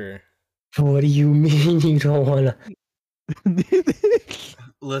 Asher? What do you mean you don't want to?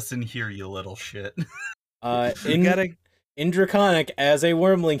 Listen here, you little shit. In Draconic, as a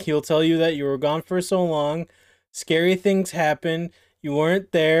wormling, he'll tell you that you were gone for so long. Scary things happen. You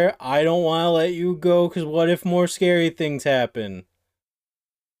weren't there. I don't want to let you go because what if more scary things happen?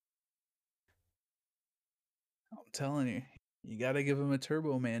 I'm telling you, you gotta give him a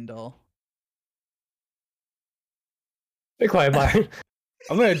Turbo Man doll. Be quiet, Byron.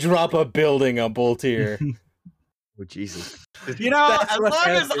 I'm gonna drop a building on Boltier. Oh Jesus! You know, That's as what long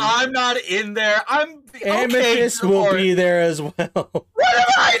as happened. I'm not in there, I'm okay. Amethyst will be there as well. What am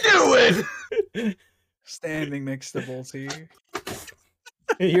I doing? Standing next to Bolty.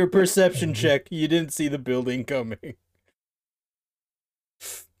 Your perception check. You didn't see the building coming.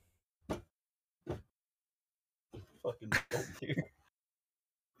 Fucking here.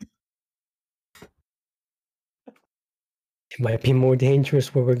 It might be more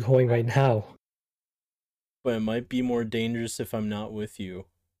dangerous where we're going right now. But it might be more dangerous if I'm not with you.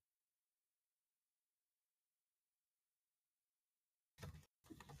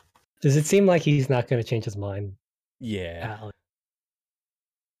 Does it seem like he's not going to change his mind? Yeah. Alex?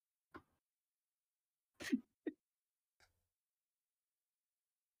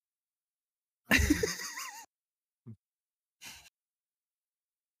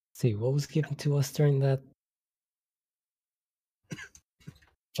 See, what was given to us during that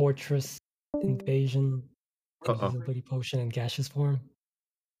fortress invasion? Invisibility potion in gaseous form?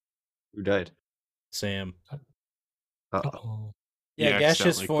 Who died? Sam. Uh-oh. Yeah,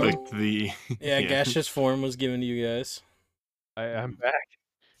 gaseous form. Clicked the Yeah, gaseous form was given to you guys. I'm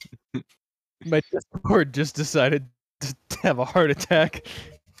back. My Discord just decided to have a heart attack.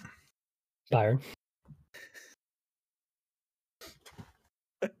 Byron.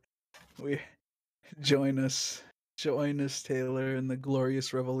 We join us, Taylor, in the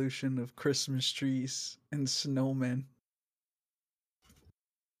glorious revolution of Christmas trees and snowmen.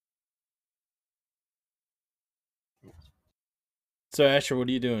 So Asher, what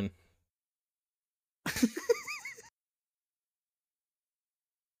are you doing?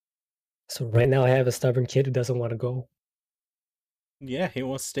 So right now I have a stubborn kid who doesn't want to go. Yeah, he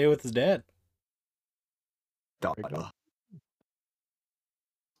wants to stay with his dad.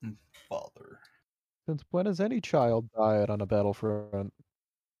 Father. Since when has any child died on a battlefront?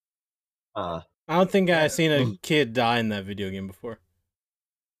 I don't think I've seen a kid die in that video game before.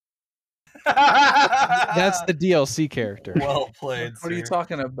 That's the DLC character. Well played, What are you sir.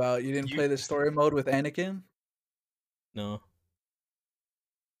 talking about? You didn't play the story mode with Anakin? No.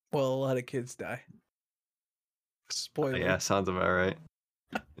 Well, a lot of kids die. Spoiler. Yeah, sounds about right.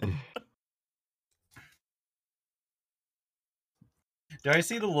 Do I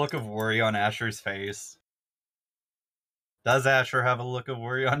see the look of worry on Asher's face? Does Asher have a look of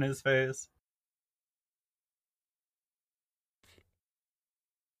worry on his face?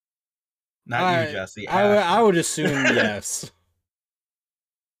 Not you, Jesse. I would assume yes.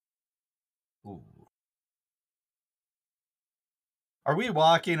 Ooh. Are we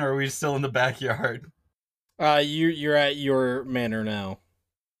walking or are we still in the backyard? You're at your manor now.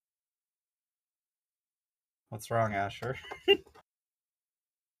 What's wrong, Asher?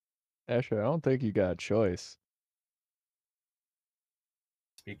 Asher, I don't think you got a choice.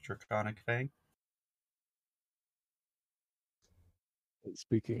 Speak Draconic Fang.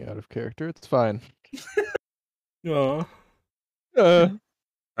 Speaking out of character, it's fine. Oh. I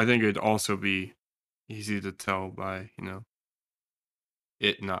think it'd also be easy to tell by,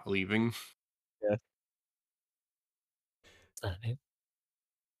 it not leaving. Yeah.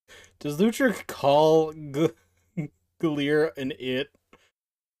 Does Lucher call Galir an it?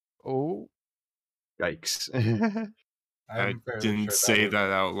 Oh. Yikes. I didn't say that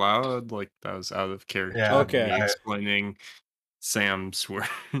out loud. Like, that was out of character. Yeah, okay. Me explaining Sam's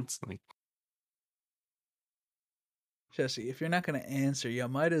words. Like, Jesse, if you're not going to answer, you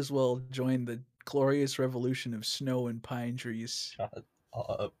might as well join the glorious revolution of snow and pine trees. Shut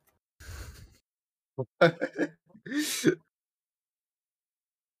up.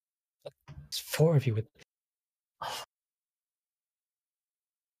 It's 4 of you with.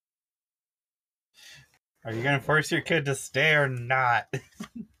 Are you gonna force your kid to stay or not?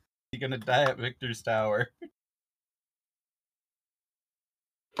 You're gonna die at Victor's Tower.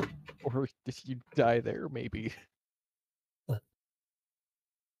 Or if you die there, maybe.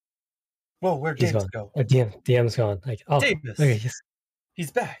 Whoa, where'd He's James gone. go? DM's gone. Like, oh, Davis. okay, yes. He's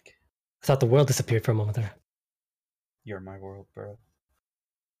back. I thought the world disappeared for a moment there. You're my world, bro.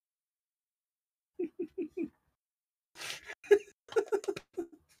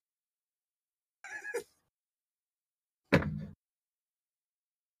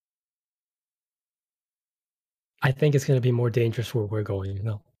 I think it's going to be more dangerous where we're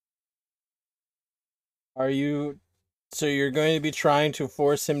going, Are you... So you're going to be trying to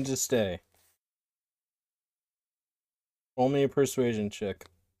force him to stay? Only a persuasion check.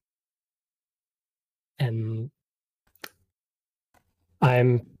 And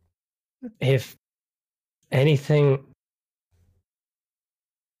if anything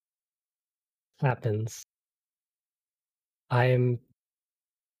happens, I'm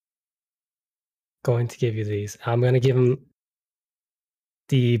going to give you these. I'm going to give him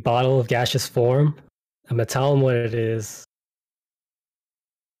the bottle of gaseous form. I'm going to tell him what it is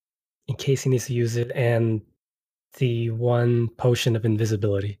in case he needs to use it, and the one potion of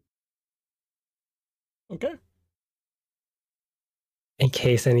invisibility. Okay. In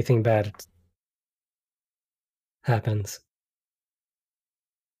case anything bad happens.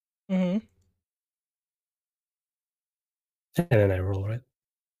 Mm-hmm. And then I roll it.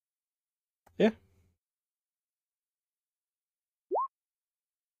 Yeah.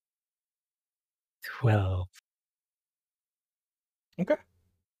 Well, Okay.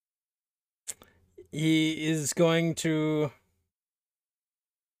 He is going to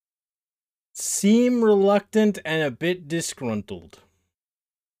seem reluctant and a bit disgruntled.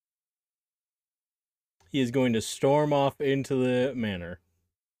 He is going to storm off into the manor.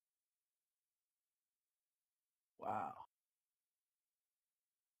 Wow.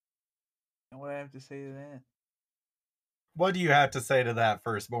 And what do I have to say to that? What do you have to say to that,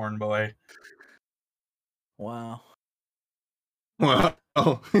 firstborn boy? Wow. Wow.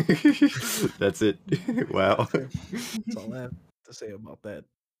 That's it. Wow. That's all I have to say about that.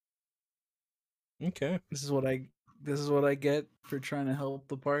 Okay. This is what I get for trying to help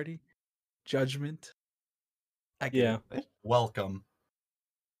the party. Judgment. I get it. Welcome.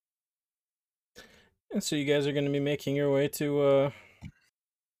 And so you guys are going to be making your way to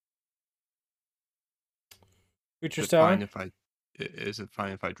Future's Is it Tower?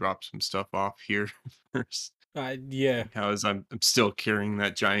 fine if I drop some stuff off here first? Yeah. Because I'm still carrying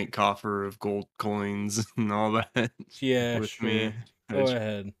that giant coffer of gold coins and all that Yeah, with sure. me. Go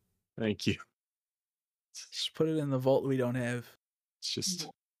ahead. Thank you. Just put it in the vault we don't have. It's just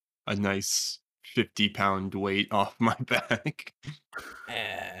a nice 50-pound weight off my back.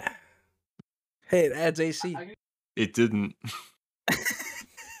 Hey, it adds AC. It didn't.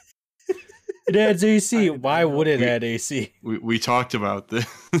 It adds AC. Why would it add AC? We talked about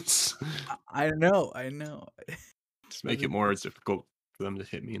this. I know. Just make it more difficult for them to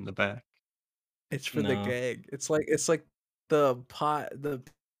hit me in the back. It's for the gag. It's like the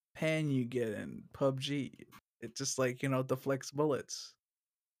pan you get in PUBG. It's just like, deflects bullets.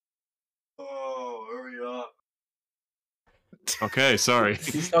 Oh, hurry up. Okay, sorry.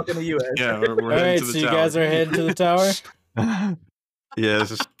 He's talking to you, Ed. Yeah, we're All heading right, to the so you tower. guys are heading to the tower? Yeah,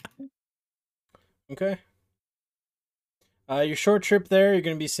 this is... Okay. Your short trip there, you're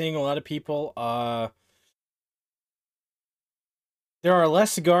going to be seeing a lot of people. There are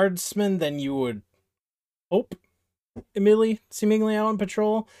less guardsmen than you would hope, seemingly out on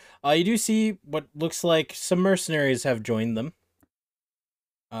patrol. You do see what looks like some mercenaries have joined them.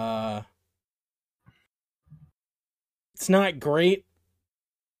 It's not great,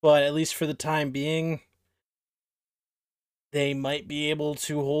 but at least for the time being, they might be able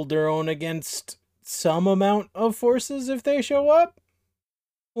to hold their own against some amount of forces if they show up.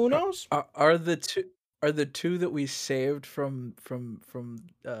 Who knows? Are the two that we saved from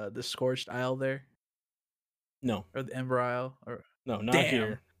the Scorched Isle there? No. Or the Ember Isle? Or No, not Damn.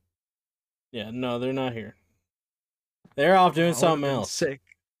 here. Yeah, no, they're not here. They're off doing something else. Sick.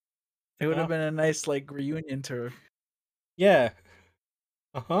 It would have Yeah. been a nice reunion tour. Yeah.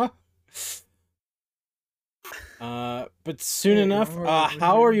 Uh-huh. But soon Hey, enough, remember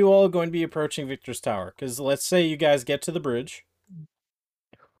how are you all going to be approaching Victor's Tower? Because let's say you guys get to the bridge.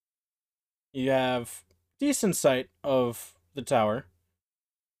 You have decent sight of the tower.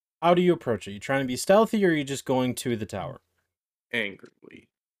 How do you approach it? You trying to be stealthy, or are you just going to the tower? Angrily.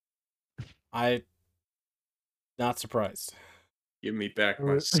 Not surprised. Give me back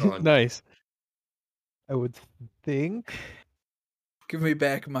my son. Nice. I would think. Give me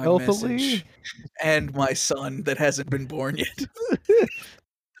back my Healthily? message and my son that hasn't been born yet.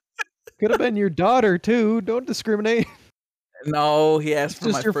 Could have been your daughter too. Don't discriminate. No, he asked for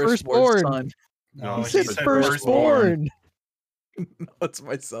Just my your firstborn firstborn. son. No, He he said said firstborn. No, it's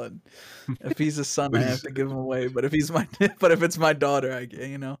my son. If he's a son, I have to give him away. But if it's my daughter,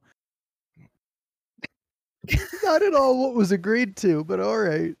 Not at all what was agreed to, but all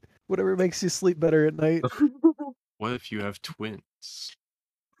right. Whatever makes you sleep better at night. What if you have twins?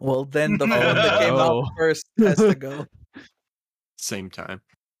 Well, then the one that came out first has to go. Same time.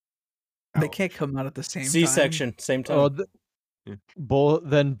 They can't come out at the same time. C-section, same time. Oh,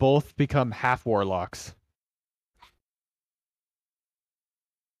 both become half warlocks.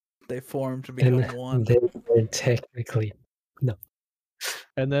 They form to become and one. they're technically no.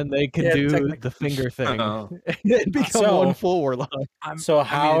 And then they can do the finger thing. Oh. And become one full warlock. So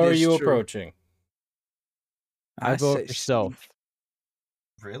how are you approaching? I vote say for stealth.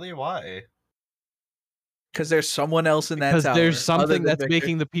 Really? Why? Because there's someone else in that Because tower. there's other something than that's Victor.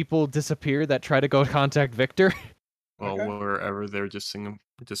 making the people disappear that try to go contact Victor. Well, Okay. wherever they're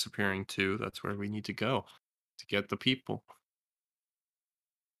disappearing to, that's where we need to go to get the people.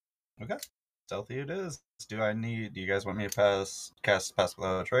 Okay. Stealthy it is. Do you guys want me to cast Pass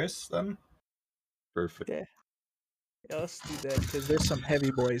Without a Trace then? Perfect. Yeah. Yeah, let's do that because there's some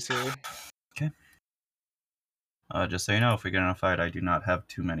heavy boys here. Okay. Just so you know, if we get in a fight, I do not have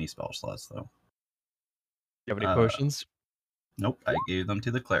too many spell slots though. You have any potions? Nope, I gave them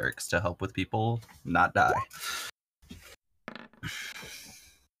to the clerics to help with people not die.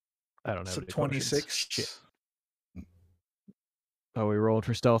 I don't have So any 26. potions. Shit. Oh, we rolled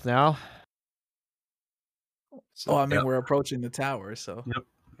for stealth now? So, Oh, I mean, Yep. we're approaching the tower, so. Yep.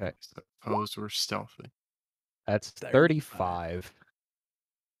 Okay. suppose we're stealthy. That's 35. 35.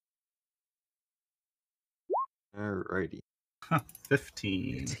 Alrighty.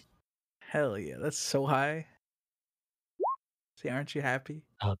 15. Hell yeah, that's so high. See, aren't you happy?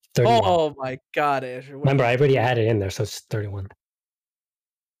 31. Oh my god, Asher. what Remember, did I you already do? added in there, so it's 31.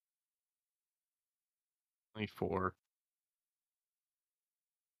 24.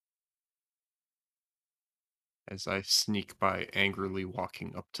 As I sneak by, angrily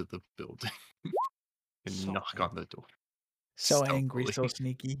walking up to the building and So knock on the door. So angry, so stealthily.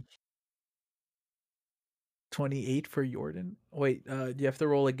 sneaky. 28 for Jordan. Wait, you have to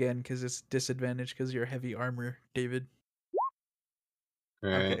roll again because it's disadvantage because you're heavy armor, David.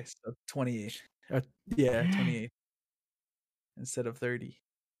 Alright. Okay, so 28. Yeah, 28 instead of 30.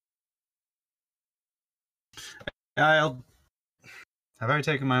 Have I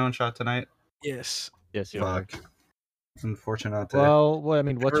taken my own shot tonight? Yes. Yes, you Fuck. Unfortunate. Well, I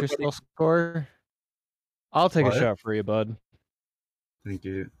mean, what's your Everybody- spell score? I'll take What? a shot for you, bud. Thank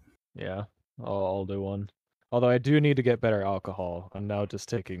you. Yeah, I'll do one. Although I do need to get better alcohol. I'm now just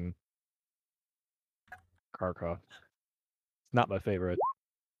taking Karka. It's not my favorite.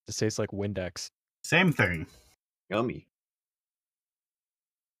 It just tastes like Windex. Same thing. Yummy.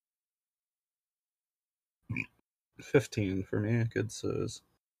 15 for me. Good says.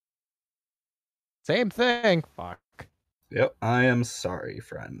 Same thing. Fuck. Yep, I am sorry,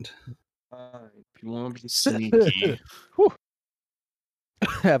 friend. If you want to be sneaky, Whew.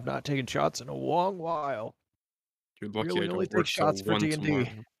 Have not taken shots in a long while. you're lucky Really I only don't take work till shots for 1 D&D.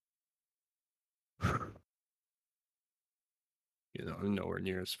 tomorrow. You know, I'm nowhere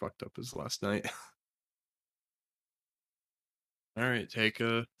near as fucked up as last night. Alright, take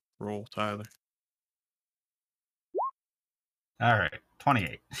a roll, Tyler. Alright,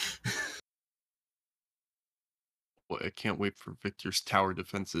 28. Well, I can't wait for Victor's tower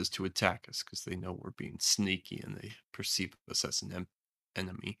defenses to attack us because they know we're being sneaky and they perceive us as an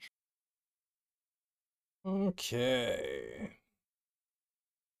enemy. Okay.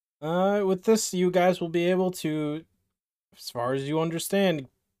 With this, you guys will be able to, as far as you understand,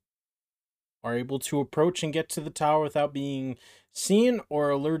 are able to approach and get to the tower without being seen or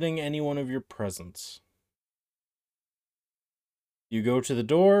alerting anyone of your presence. You go to the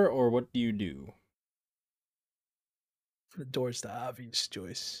door, or what do you do? The door's the obvious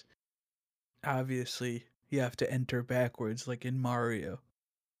choice. Obviously, you have to enter backwards like in Mario.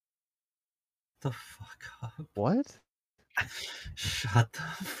 The fuck up. What? Shut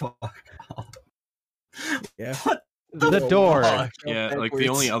the fuck up. Yeah. What The door. fuck? Yeah, like the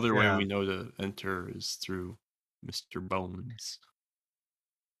only other way Yeah. we know to enter is through Mr. Bones.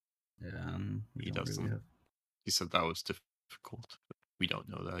 Yeah, we He don't doesn't. really have... He said that was difficult. But we don't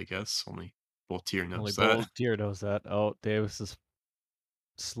know that, I guess. Only Voltaire knows Only that. Voltaire knows that. Oh, Davis is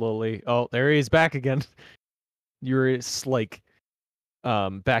slowly. Oh, there he is back again. You're like,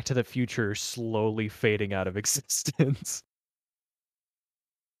 Back to the Future slowly fading out of existence.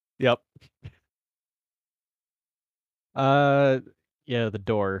 Yep. Yeah, the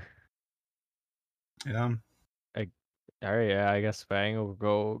door. Yeah. All right, yeah, I guess Fang will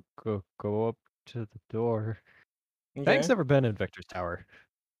go up to the door. Okay. Fang's never been in Victor's Tower,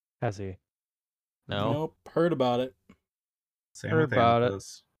 has he? No. Nope, heard about it. Same Heard with about it.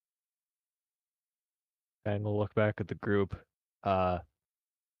 Amethyst. Fang will look back at the group. Do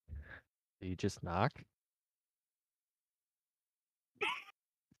you just knock?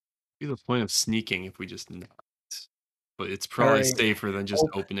 Be the point of sneaking if we just knocked. But it's probably Alright. safer than just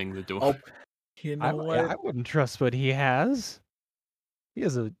Op- opening the door. Oh, you know what? I wouldn't trust what he has. He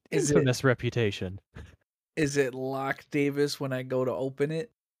has an Is it- infamous reputation. Is it locked, Davis, when I go to open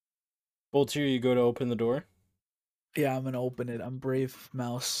it? Voltaire, you go to open the door? Yeah, I'm gonna open it. I'm brave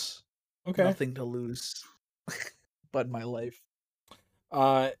mouse. Okay. Nothing to lose but my life.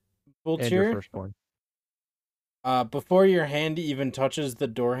 Voltaire, And your firstborn. Before your hand even touches the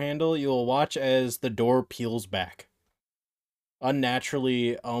door handle, you'll watch as the door peels back.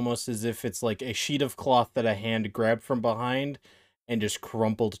 Unnaturally, almost as if it's like a sheet of cloth that a hand grabbed from behind and just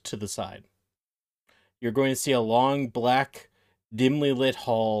crumpled to the side. You're going to see a long, black, dimly lit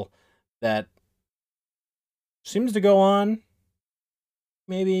hall that seems to go on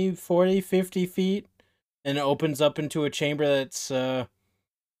maybe 40, 50 feet, and it opens up into a chamber that's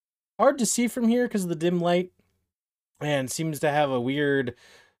hard to see from here because of the dim light, and seems to have a weird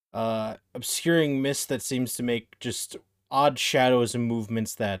obscuring mist that seems to make just odd shadows and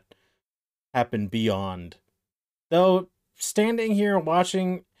movements that happen beyond. Though, standing here and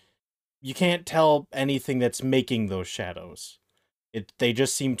watching, you can't tell anything that's making those shadows. They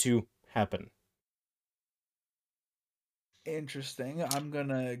just seem to happen. Interesting. I'm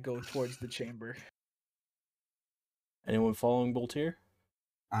gonna go towards the chamber. Anyone following Boltier?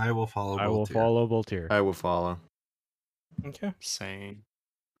 I will follow I will Boltier. follow Voltaire. I will follow. Okay. Same.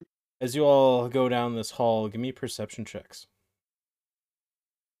 As you all go down this hall, give me perception checks.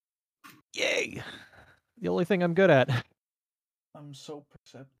 Yay! The only thing I'm good at. I'm so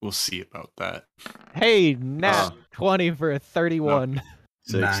perceptive. We'll see about that. Hey, nat Oh. 20 for a 31.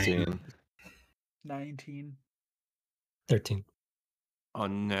 16. 19. 13.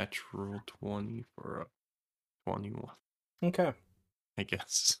 Unnatural 20 for a 21, Okay. I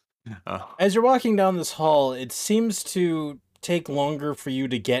guess. As you're walking down this hall, it seems to take longer for you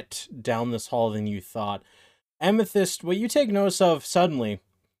to get down this hall than you thought. Amethyst, what you take notice of suddenly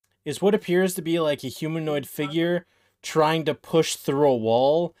is what appears to be like a humanoid figure trying to push through a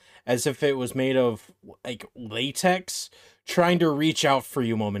wall as if it was made of like latex, trying to reach out for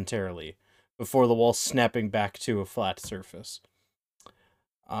you momentarily before the wall snapping back to a flat surface.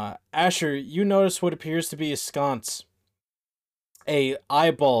 Asher, you notice what appears to be a sconce. A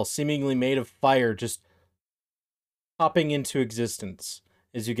eyeball seemingly made of fire just popping into existence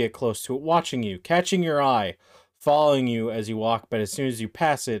as you get close to it, watching you, catching your eye, following you as you walk, but as soon as you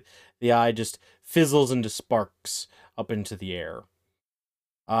pass it, the eye just fizzles into sparks up into the air.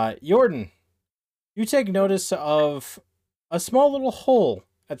 Jordan, you take notice of a small little hole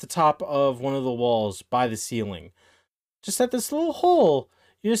at the top of one of the walls by the ceiling. Just at this little hole,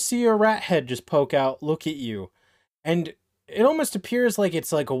 you just see a rat head just poke out, look at you, and it almost appears like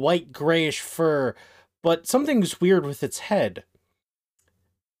it's like a white grayish fur, but something's weird with its head.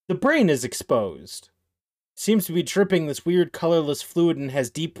 The brain is exposed. Seems to be dripping this weird colorless fluid and has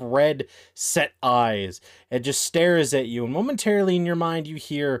deep red set eyes. It just stares at you, and momentarily in your mind you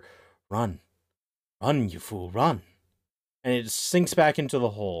hear, "Run. Run, you fool, run." And it sinks back into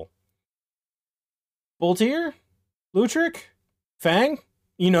the hole. Boltier? Lutric? Fang?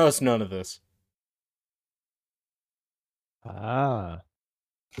 You notice none of this. Ah.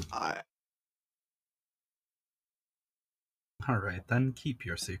 All right, then keep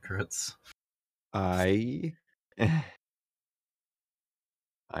your secrets. I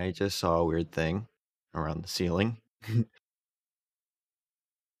just saw a weird thing around the ceiling.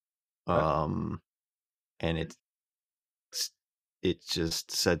 And it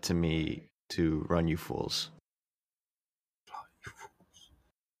just said to me to run, you fools.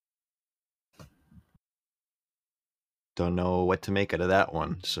 Don't know what to make out of that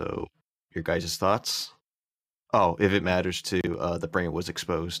one. So, your guys' thoughts? Oh, if it matters too, the brain was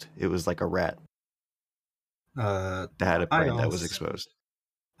exposed. It was like a rat that had a brain that was exposed.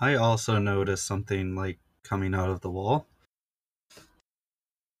 I also noticed something like coming out of the wall.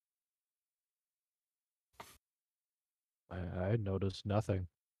 I noticed nothing.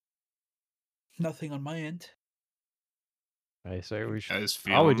 Nothing on my end. I say we should Guys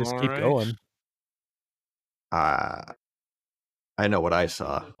probably feeling just all keep right? going. I know what I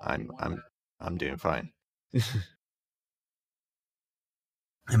saw. I'm doing fine. It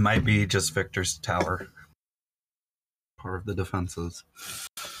might be just Victor's tower. Part of the defenses.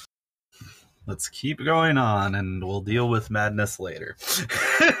 Let's keep going on, and we'll deal with madness later.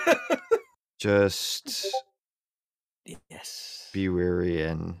 Just Yes. be wary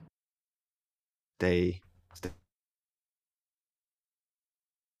and stay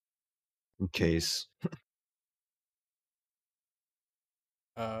in case.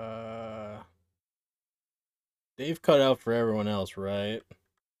 Dave cut out for everyone else, right?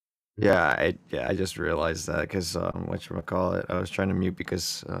 Yeah, I just realized that because whatchamacallit, I was trying to mute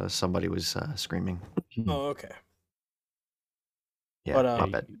because somebody was screaming. Oh, okay. Yeah, But, my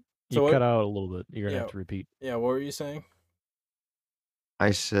bad. You So what- cut out a little bit. You're gonna Yeah. have to repeat. Yeah, what were you saying?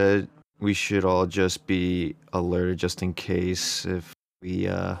 I said we should all just be alerted just in case if we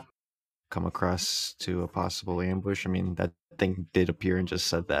come across to a possible ambush. I mean, that thing did appear and just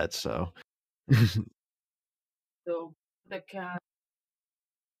said that, so So the cat.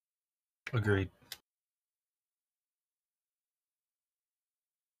 Agreed.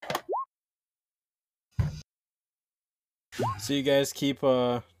 So you guys keep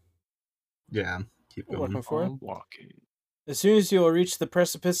Yeah, keep going. walking forward. On Blockade. As soon as you'll reach the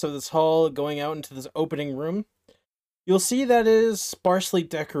precipice of this hall going out into this opening room, you'll see that it is sparsely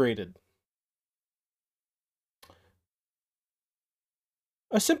decorated.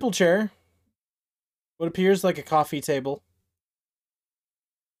 A simple chair, what appears like a coffee table,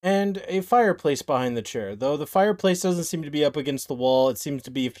 and a fireplace behind the chair, though the fireplace doesn't seem to be up against the wall, it seems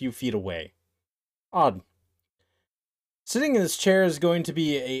to be a few feet away. Odd. Sitting in this chair is going to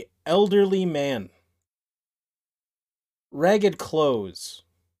be an elderly man. Ragged clothes.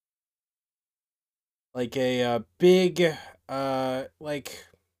 Like a big, like,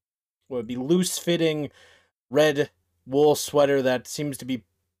 what would be loose-fitting red wool sweater that seems to be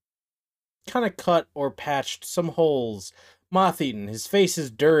kind of cut or patched, some holes, moth-eaten. His face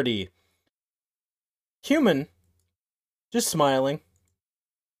is dirty. Human, just smiling.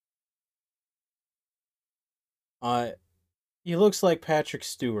 He looks like Patrick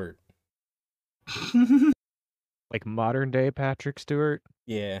Stewart. Like modern day Patrick Stewart?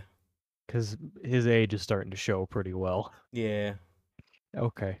 Yeah. Because his age is starting to show pretty well. Yeah.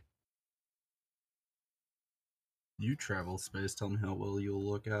 Okay. You travel space. Tell me how well you'll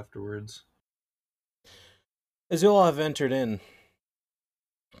look afterwards. As you all have entered in,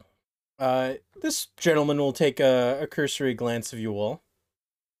 this gentleman will take a cursory glance of you all.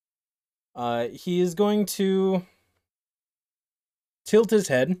 He is going to tilt his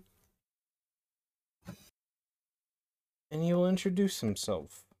head, and he will introduce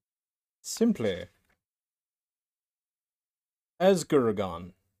himself. Simply as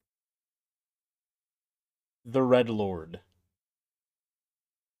Guragon, the Red Lord.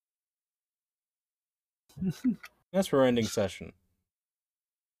 That's where we're ending session.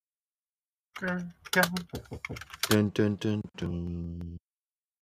 Dun dun dun dun.